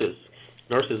 even nurses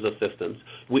assistants.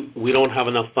 We don't have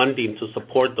enough funding to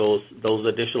support those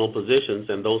additional positions,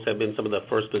 and those have been some of the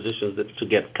first positions to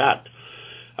get cut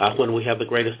when we have the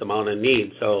greatest amount of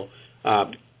need. So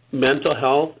mental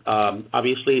health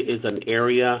obviously is an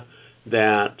area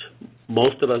that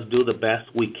most of us do the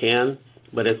best we can,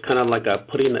 but it's kind of like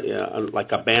putting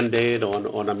a Band-Aid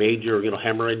on a major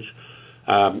hemorrhage.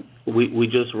 We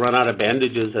just run out of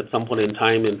bandages at some point in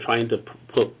time in trying to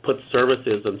put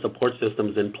services and support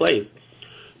systems in place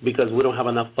because we don't have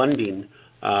enough funding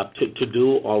to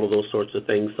do all of those sorts of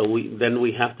things. So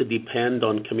we have to depend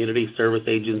on community service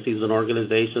agencies and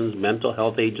organizations, mental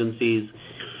health agencies,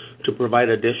 to provide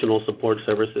additional support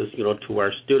services, to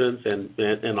our students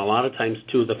and a lot of times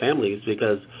to the families,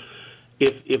 because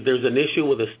if there's an issue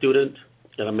with a student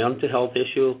and a mental health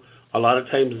issue, a lot of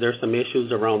times there's some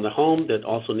issues around the home that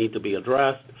also need to be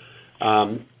addressed.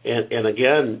 And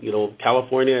again,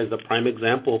 California is a prime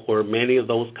example where many of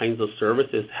those kinds of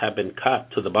services have been cut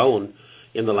to the bone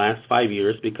in the last 5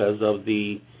 years because of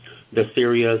the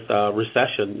serious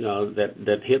recession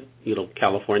that hit,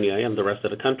 California and the rest of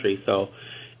the country. So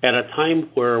at a time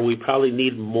where we probably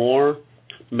need more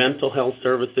mental health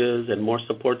services and more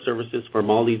support services from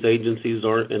all these agencies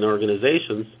and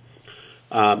organizations,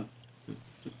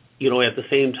 at the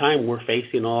same time we're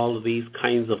facing all of these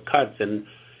kinds of cuts. And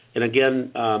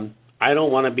again, I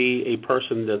don't want to be a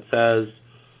person that says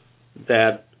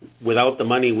that without the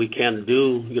money we can't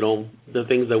do, the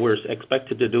things that we're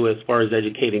expected to do as far as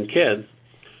educating kids.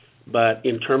 But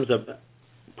in terms of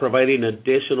providing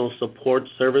additional support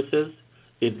services,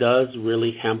 it does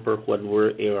really hamper what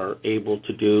we are able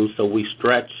to do. So we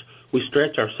stretch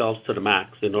ourselves to the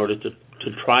max in order to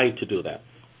try to do that.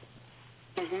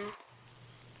 Mm-hmm.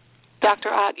 Dr.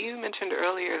 Ott, you mentioned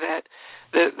earlier that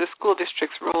the school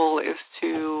district's role is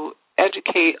to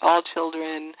educate all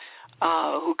children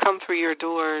who come through your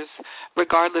doors,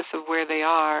 regardless of where they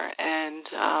are,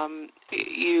 and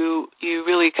you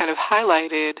really kind of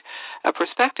highlighted a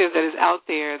perspective that is out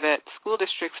there that school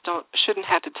districts shouldn't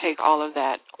have to take all of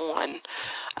that on.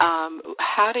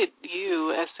 How did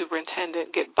you, as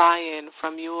superintendent, get buy-in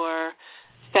from your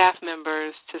staff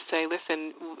members to say,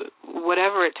 listen,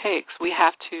 whatever it takes, we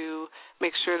have to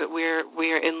make sure that we're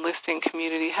enlisting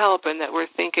community help and that we're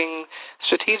thinking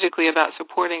strategically about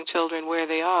supporting children where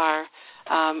they are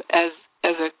as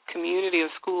a community of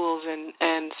schools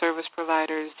and service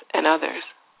providers and others?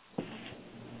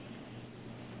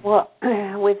 Well,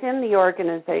 within the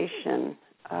organization,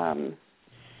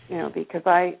 because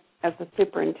I, as a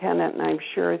superintendent, and I'm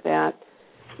sure that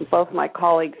both my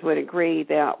colleagues would agree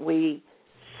that we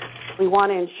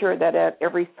want to ensure that at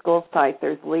every school site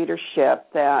there's leadership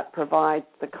that provides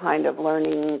the kind of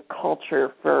learning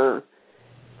culture for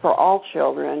all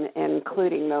children,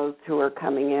 including those who are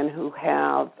coming in who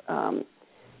have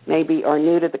maybe are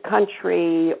new to the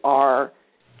country or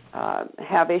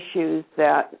have issues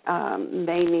that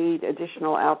may need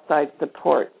additional outside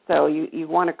support. So you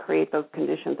want to create those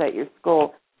conditions at your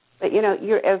school. But,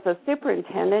 you're, as a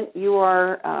superintendent, you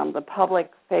are the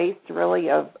public face, really,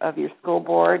 of your school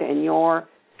board, and you're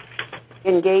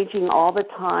engaging all the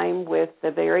time with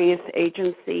the various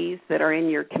agencies that are in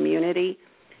your community.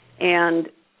 And,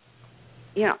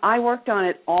 I worked on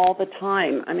it all the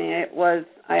time. I mean, it was,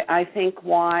 I think,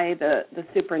 why the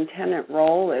superintendent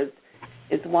role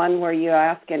is one where you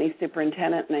ask any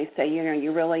superintendent and they say,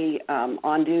 you're really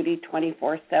on duty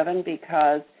 24/7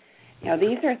 because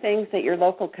these are things that your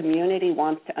local community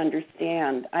wants to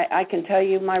understand. I can tell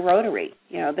you my Rotary,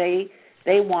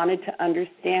 they wanted to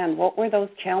understand what were those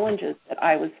challenges that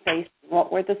I was facing,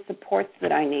 what were the supports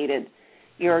that I needed.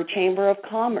 Your Chamber of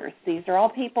Commerce, these are all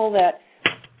people that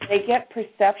they get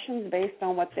perceptions based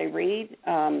on what they read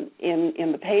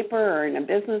in the paper or in a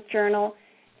business journal,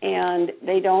 and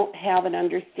they don't have an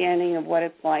understanding of what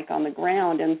it's like on the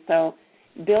ground. And so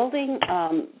building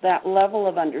that level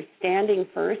of understanding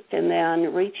first and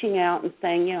then reaching out and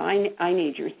saying, I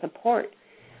need your support.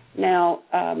 Now,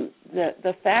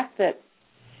 the fact that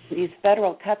these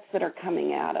federal cuts that are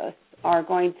coming at us are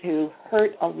going to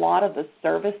hurt a lot of the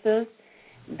services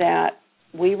that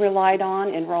we relied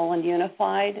on in Roland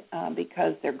Unified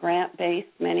because they're grant-based,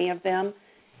 many of them,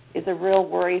 is a real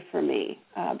worry for me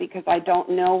because I don't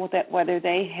know whether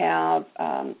they have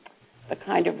the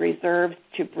kind of reserves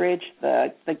to bridge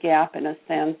the gap, in a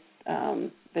sense,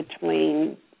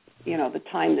 between, the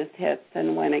time this hits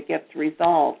and when it gets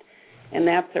resolved. And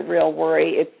that's a real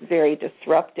worry. It's very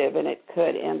disruptive, and it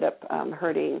could end up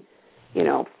hurting,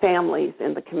 families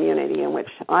in the community in which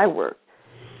I work.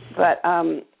 But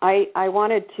I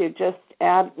wanted to just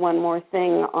add one more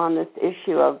thing on this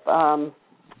issue of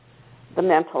the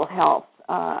mental health.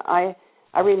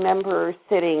 I remember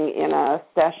sitting in a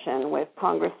session with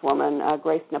Congresswoman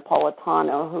Grace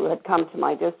Napolitano, who had come to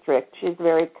my district. She's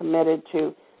very committed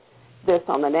to this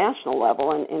on the national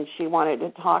level, and she wanted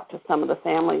to talk to some of the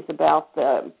families about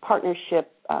the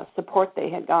partnership support they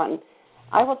had gotten.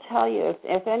 I will tell you,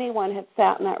 if anyone had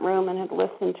sat in that room and had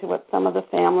listened to what some of the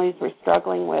families were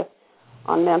struggling with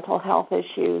on mental health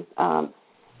issues,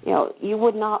 you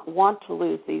would not want to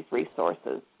lose these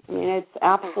resources. I mean, it's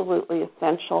absolutely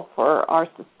essential for our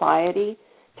society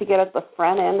to get at the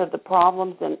front end of the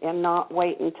problems and not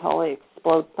wait until they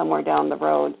explode somewhere down the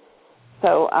road.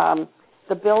 So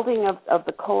the building of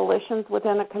the coalitions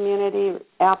within a community,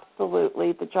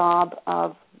 absolutely the job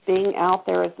of being out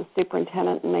there as the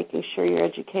superintendent and making sure you're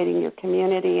educating your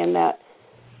community and that,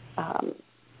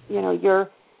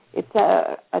 it's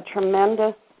a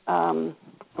tremendous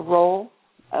role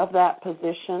of that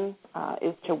position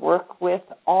is to work with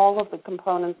all of the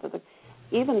components of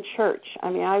even church. I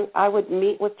mean, I would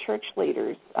meet with church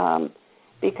leaders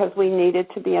because we needed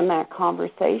to be in that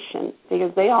conversation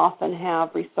because they often have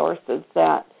resources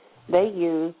that they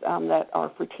use that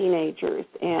are for teenagers,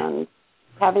 and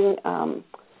having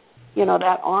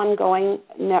that ongoing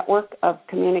network of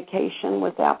communication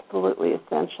was absolutely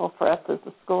essential for us as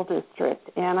a school district.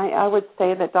 And I would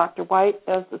say that Dr. White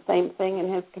does the same thing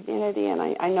in his community, and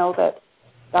I know that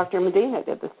Dr. Medina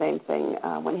did the same thing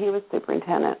when he was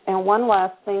superintendent. And one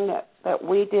last thing that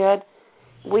we did,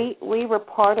 we were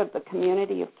part of the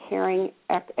Community of Caring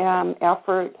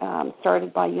effort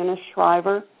started by Eunice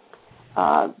Shriver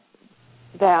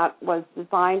that was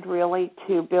designed really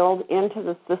to build into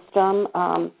the system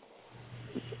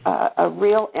a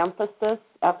real emphasis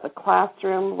at the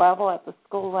classroom level, at the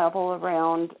school level,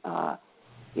 around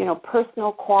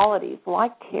personal qualities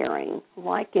like caring,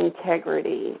 like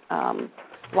integrity,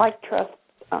 like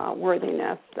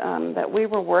trustworthiness, that we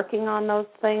were working on those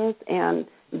things and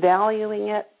valuing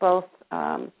it both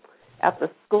at the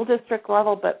school district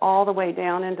level but all the way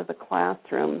down into the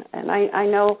classroom. And I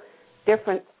know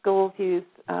different schools use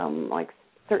like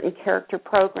certain character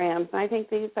programs, and I think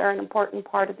these are an important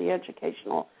part of the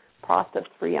educational process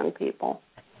for young people.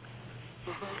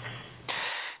 Mm-hmm.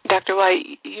 Dr. White,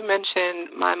 you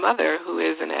mentioned my mother, who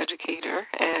is an educator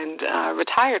and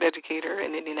retired educator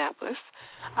in Indianapolis,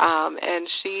 and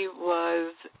she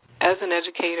was, as an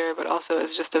educator, but also as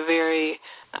just a very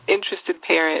interested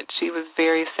parent, she was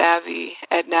very savvy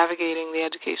at navigating the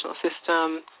educational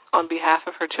system on behalf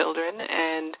of her children,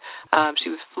 and she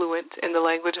was fluent in the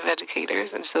language of educators,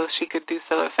 and so she could do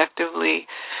so effectively.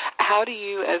 How do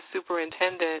you, as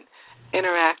superintendent,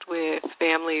 interact with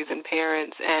families and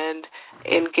parents and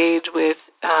engage with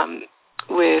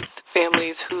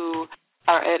families who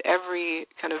are at every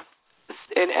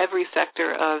in every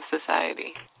sector of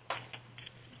society?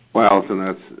 Well, Alison,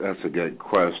 that's a good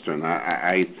question.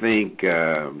 I think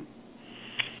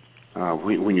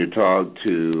when you talk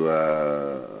to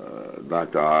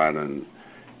Dr. Ott and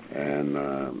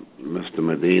Mr.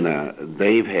 Medina,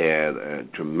 they've had a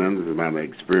tremendous amount of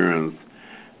experience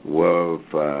with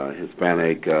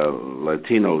Hispanic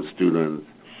Latino students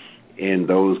in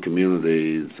those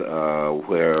communities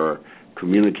where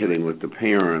communicating with the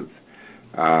parents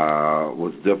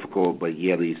was difficult but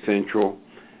yet essential.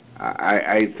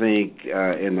 I think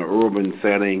in the urban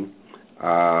setting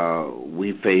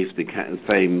we face the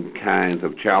same kinds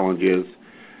of challenges.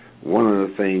 One of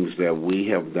the things that we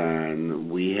have done,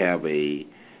 we have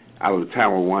out of the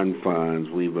Title I funds,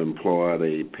 we've employed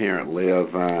a parent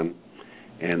liaison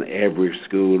in every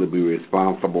school to be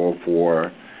responsible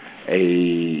for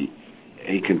a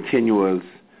continuous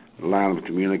line of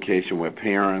communication with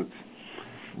parents.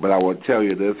 But I will tell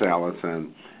you this,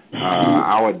 Allison,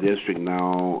 our district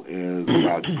now is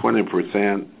about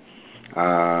 20%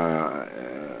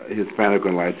 Hispanic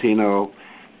and Latino,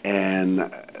 and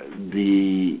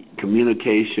the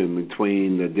communication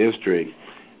between the district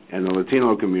and the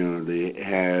Latino community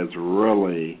has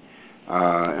really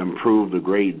improved a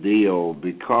great deal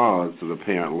because of the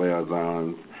parent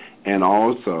liaisons and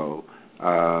also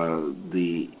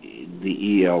the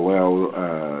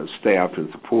ELL staff and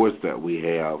supports that we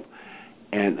have.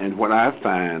 And what I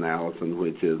find, Allison,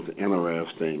 which is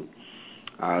interesting,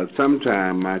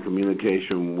 sometimes my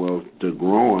communication with the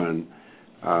growing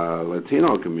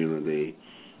Latino community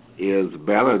is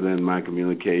better than my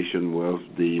communication with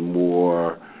the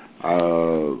more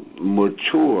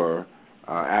mature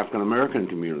African American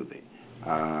community.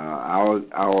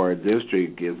 Our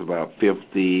district is about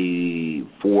 54%,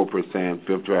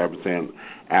 55%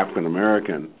 African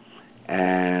American,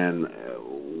 and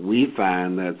we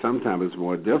find that sometimes it's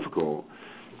more difficult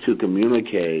to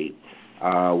communicate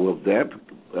with that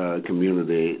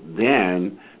community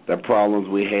than the problems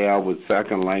we have with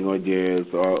second languages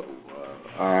or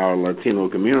our Latino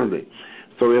community.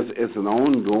 So it's an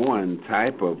ongoing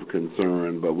type of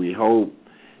concern, but we hope,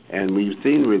 and we've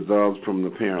seen results from the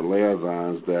parent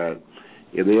liaisons that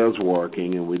it is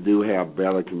working, and we do have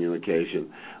better communication.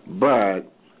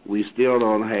 But we still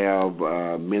don't have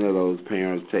many of those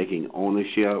parents taking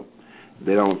ownership.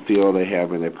 They don't feel they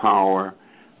have any power.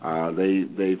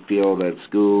 They feel that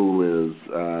school is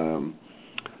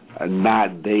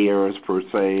not theirs per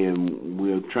se, and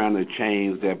we're trying to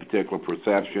change that particular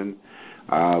perception.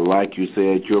 Like you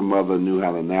said, your mother knew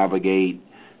how to navigate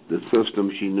the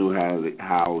system. She knew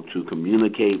how to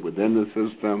communicate within the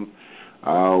system.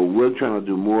 We're trying to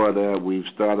do more of that. We've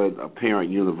started a parent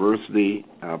university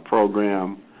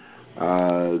program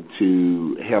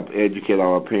to help educate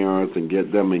our parents and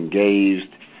get them engaged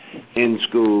in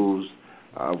schools.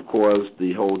 Of course,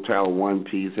 the whole Title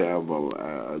I piece have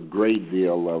a great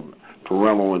deal of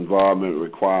parental involvement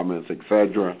requirements,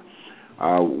 etc.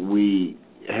 We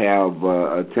have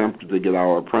attempted to get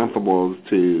our principals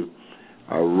to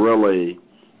really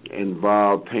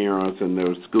involve parents in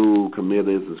their school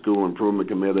committees and school improvement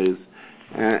committees,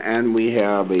 and we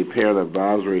have a parent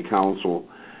advisory council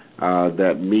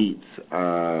that meets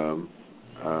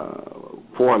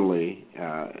quarterly.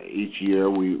 Each year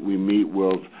we meet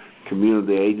with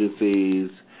community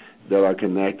agencies that are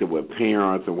connected with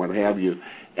parents and what have you.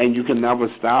 And you can never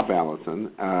stop,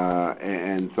 Allison.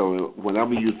 And so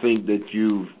whenever you think that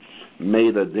you've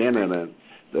made a dent in it,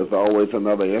 there's always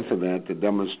another incident to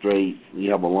demonstrate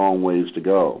you have a long ways to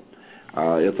go.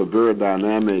 It's a very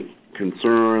dynamic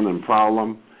concern and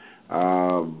problem,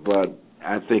 but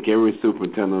I think every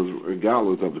superintendent,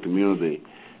 regardless of the community,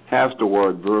 has to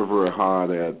work very, very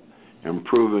hard at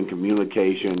improving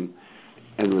communication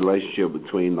and relationship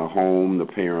between the home, the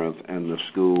parents, and the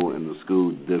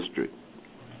school district.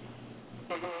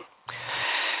 Mm-hmm.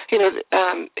 You know,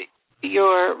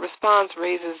 your response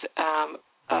raises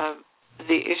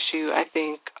the issue, I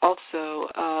think, also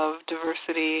of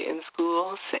diversity in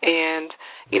schools. And,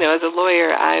 you know, as a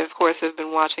lawyer, I, of course, have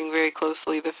been watching very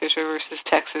closely the Fisher versus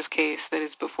Texas case that is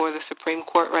before the Supreme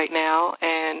Court right now.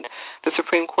 And the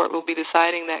Supreme Court will be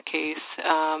deciding that case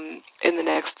in the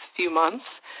next few months.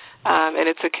 And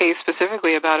it's a case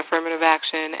specifically about affirmative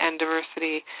action and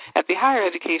diversity at the higher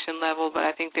education level, but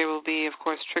I think there will be, of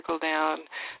course, trickle down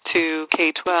to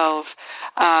K-12.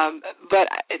 But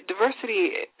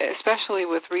diversity, especially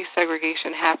with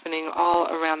resegregation happening all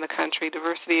around the country,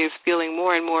 diversity is feeling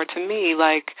more and more to me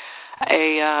like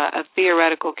a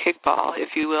theoretical kickball,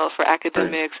 if you will, for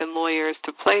academics and lawyers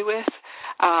to play with,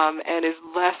 and is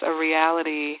less a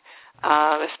reality,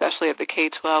 especially at the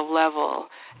K-12 level,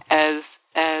 as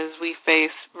we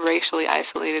face racially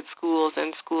isolated schools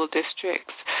and school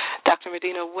districts. Dr.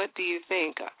 Medina, what do you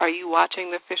think? Are you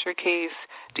watching the Fisher case?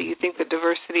 Do you think that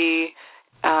diversity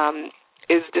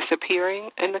is disappearing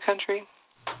in the country?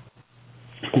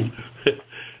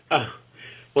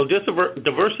 Well,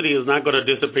 diversity is not going to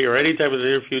disappear anytime in the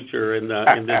near future in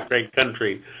this great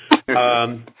country.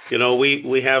 You know,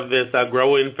 we have this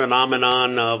growing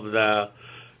phenomenon of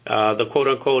the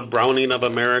quote-unquote browning of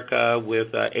America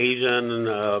with Asian,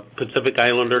 Pacific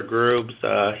Islander groups,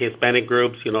 Hispanic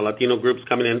groups, you know, Latino groups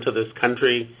coming into this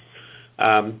country.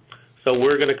 So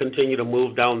we're going to continue to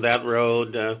move down that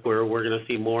road where we're going to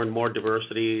see more and more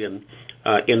diversity and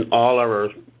in all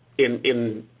our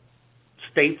in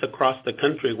states across the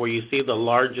country where you see the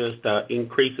largest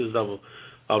increases of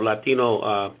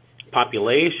Latino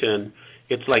population.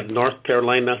 It's like North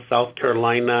Carolina, South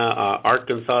Carolina,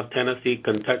 Arkansas, Tennessee,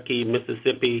 Kentucky,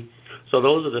 Mississippi. So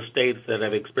those are the states that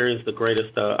have experienced the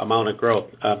greatest amount of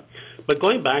growth. But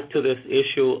going back to this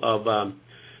issue of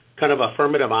kind of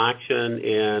affirmative action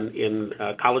in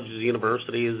colleges and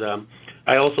universities,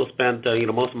 I also spent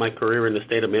most of my career in the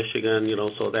state of Michigan. You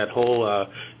know, so that whole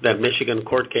that Michigan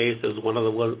court case is one of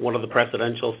the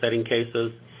precedential setting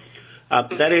cases.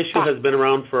 That issue has been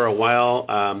around for a while.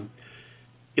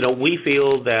 You know, we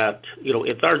feel that, you know,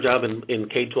 it's our job in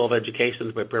K-12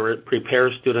 education to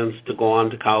prepare students to go on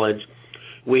to college.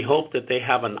 We hope that they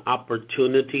have an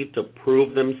opportunity to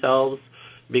prove themselves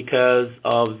because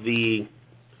of the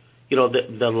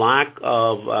lack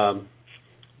of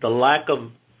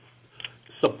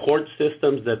support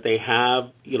systems that they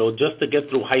have. You know, just to get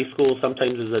through high school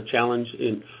sometimes is a challenge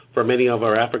for many of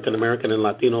our African American and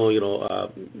Latino,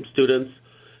 students.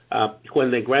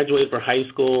 When they graduate from high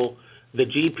school, the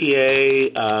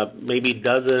GPA maybe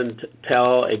doesn't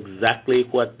tell exactly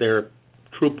what their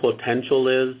true potential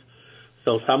is.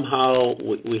 So somehow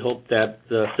we hope that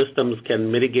the systems can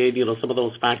mitigate, some of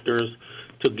those factors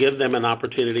to give them an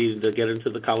opportunity to get into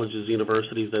the colleges,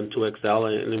 universities, and to excel.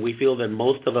 And we feel that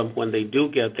most of them, when they do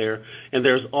get there, and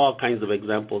there's all kinds of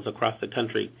examples across the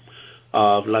country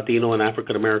of Latino and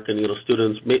African American,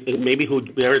 students, maybe who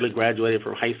barely graduated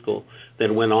from high school,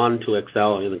 then went on to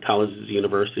excel in the colleges,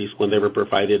 universities when they were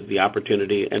provided the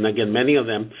opportunity. And again, many of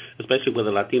them, especially with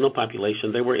the Latino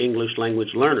population, they were English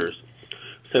language learners.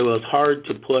 So it was hard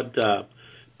to put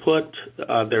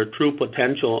their true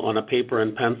potential on a paper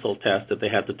and pencil test that they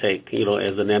had to take,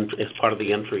 as part of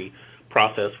the entry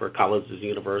process for colleges and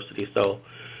universities. So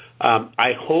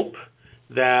I hope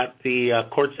that the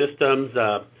court systems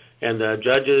and the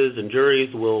judges and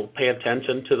juries will pay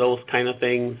attention to those kind of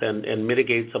things and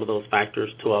mitigate some of those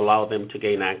factors to allow them to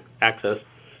gain access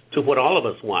to what all of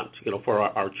us want, for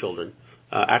our children,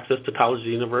 access to colleges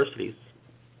and universities.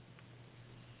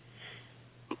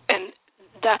 And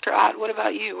Dr. Ott, what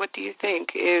about you? What do you think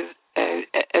is,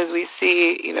 as we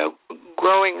see,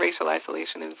 growing racial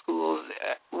isolation in schools,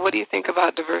 what do you think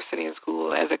about diversity in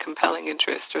school as a compelling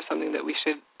interest or something that we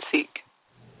should seek?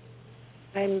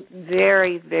 I'm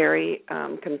very, very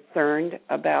concerned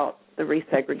about the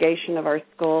resegregation of our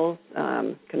schools,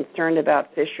 concerned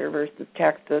about Fisher versus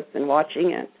Texas and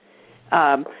watching it.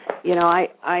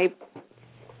 I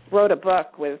wrote a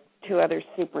book with two other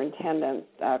superintendents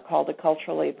called A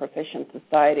Culturally Proficient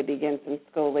Society Begins in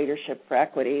School Leadership for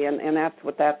Equity, and that's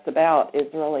what that's about, is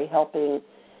really helping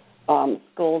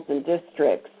schools and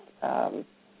districts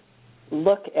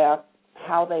look at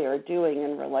how they are doing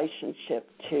in relationship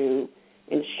to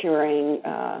ensuring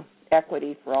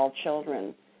equity for all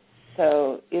children.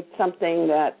 So it's something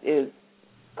that is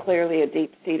clearly a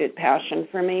deep-seated passion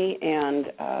for me and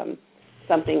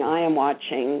something I am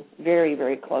watching very,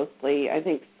 very closely. I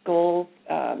think schools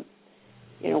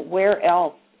where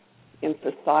else in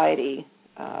society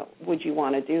would you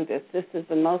want to do this? This is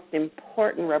the most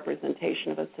important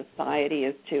representation of a society,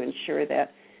 is to ensure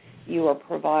that you are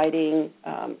providing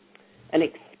an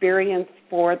experience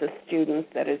for the students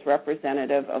that is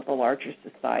representative of the larger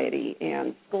society.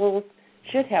 And schools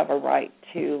should have a right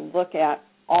to look at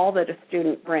all that a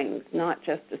student brings, not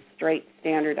just a straight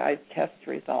standardized test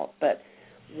result, but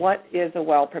what is a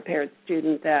well-prepared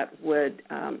student that would,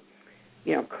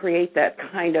 create that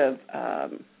kind of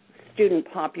student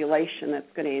population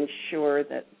that's going to ensure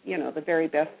that, the very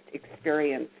best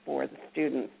experience for the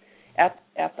students at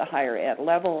the higher ed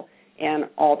level and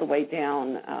all the way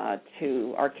down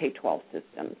to our K-12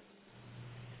 systems.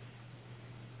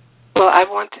 Well, I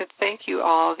want to thank you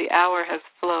all. The hour has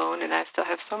flown, and I still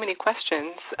have so many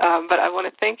questions, but I want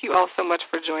to thank you all so much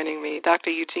for joining me. Dr.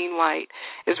 Eugene White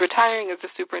is retiring as the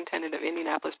superintendent of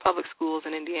Indianapolis Public Schools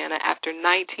in Indiana after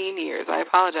 19 years. I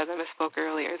apologize, I misspoke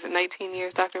earlier. Is it 19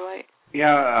 years, Dr. White?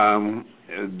 Yeah,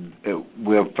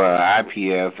 with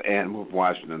IPS and with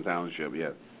Washington Township,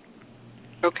 yes.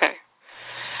 Okay.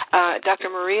 Dr.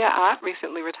 Maria Ott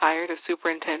recently retired as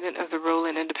superintendent of the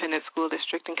Roland Independent School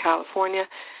District in California,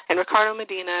 and Ricardo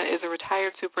Medina is a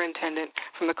retired superintendent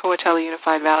from the Coachella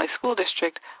Unified Valley School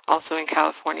District, also in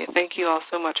California. Thank you all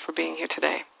so much for being here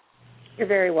today. You're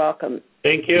very welcome.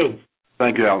 Thank you.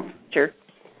 Thank you, Alan. Sure.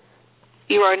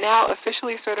 You are now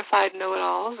officially certified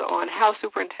know-it-alls on how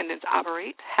superintendents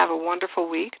operate. Have a wonderful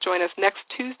week. Join us next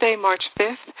Tuesday, March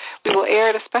 5th. We will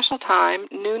air at a special time,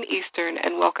 noon Eastern,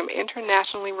 and welcome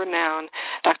internationally renowned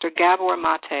Dr. Gabor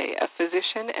Mate, a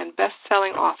physician and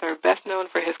best-selling author, best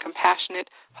known for his compassionate,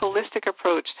 holistic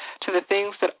approach to the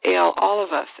things that ail all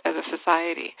of us as a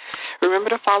society.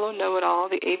 Remember to follow Know-It-All,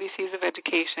 the ABCs of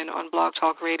Education, on Blog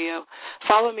Talk Radio.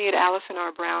 Follow me at Allison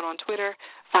R. Brown on Twitter.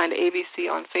 Find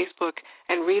ABC on Facebook,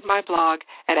 and read my blog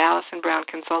at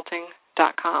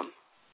AllisonBrownConsulting.com.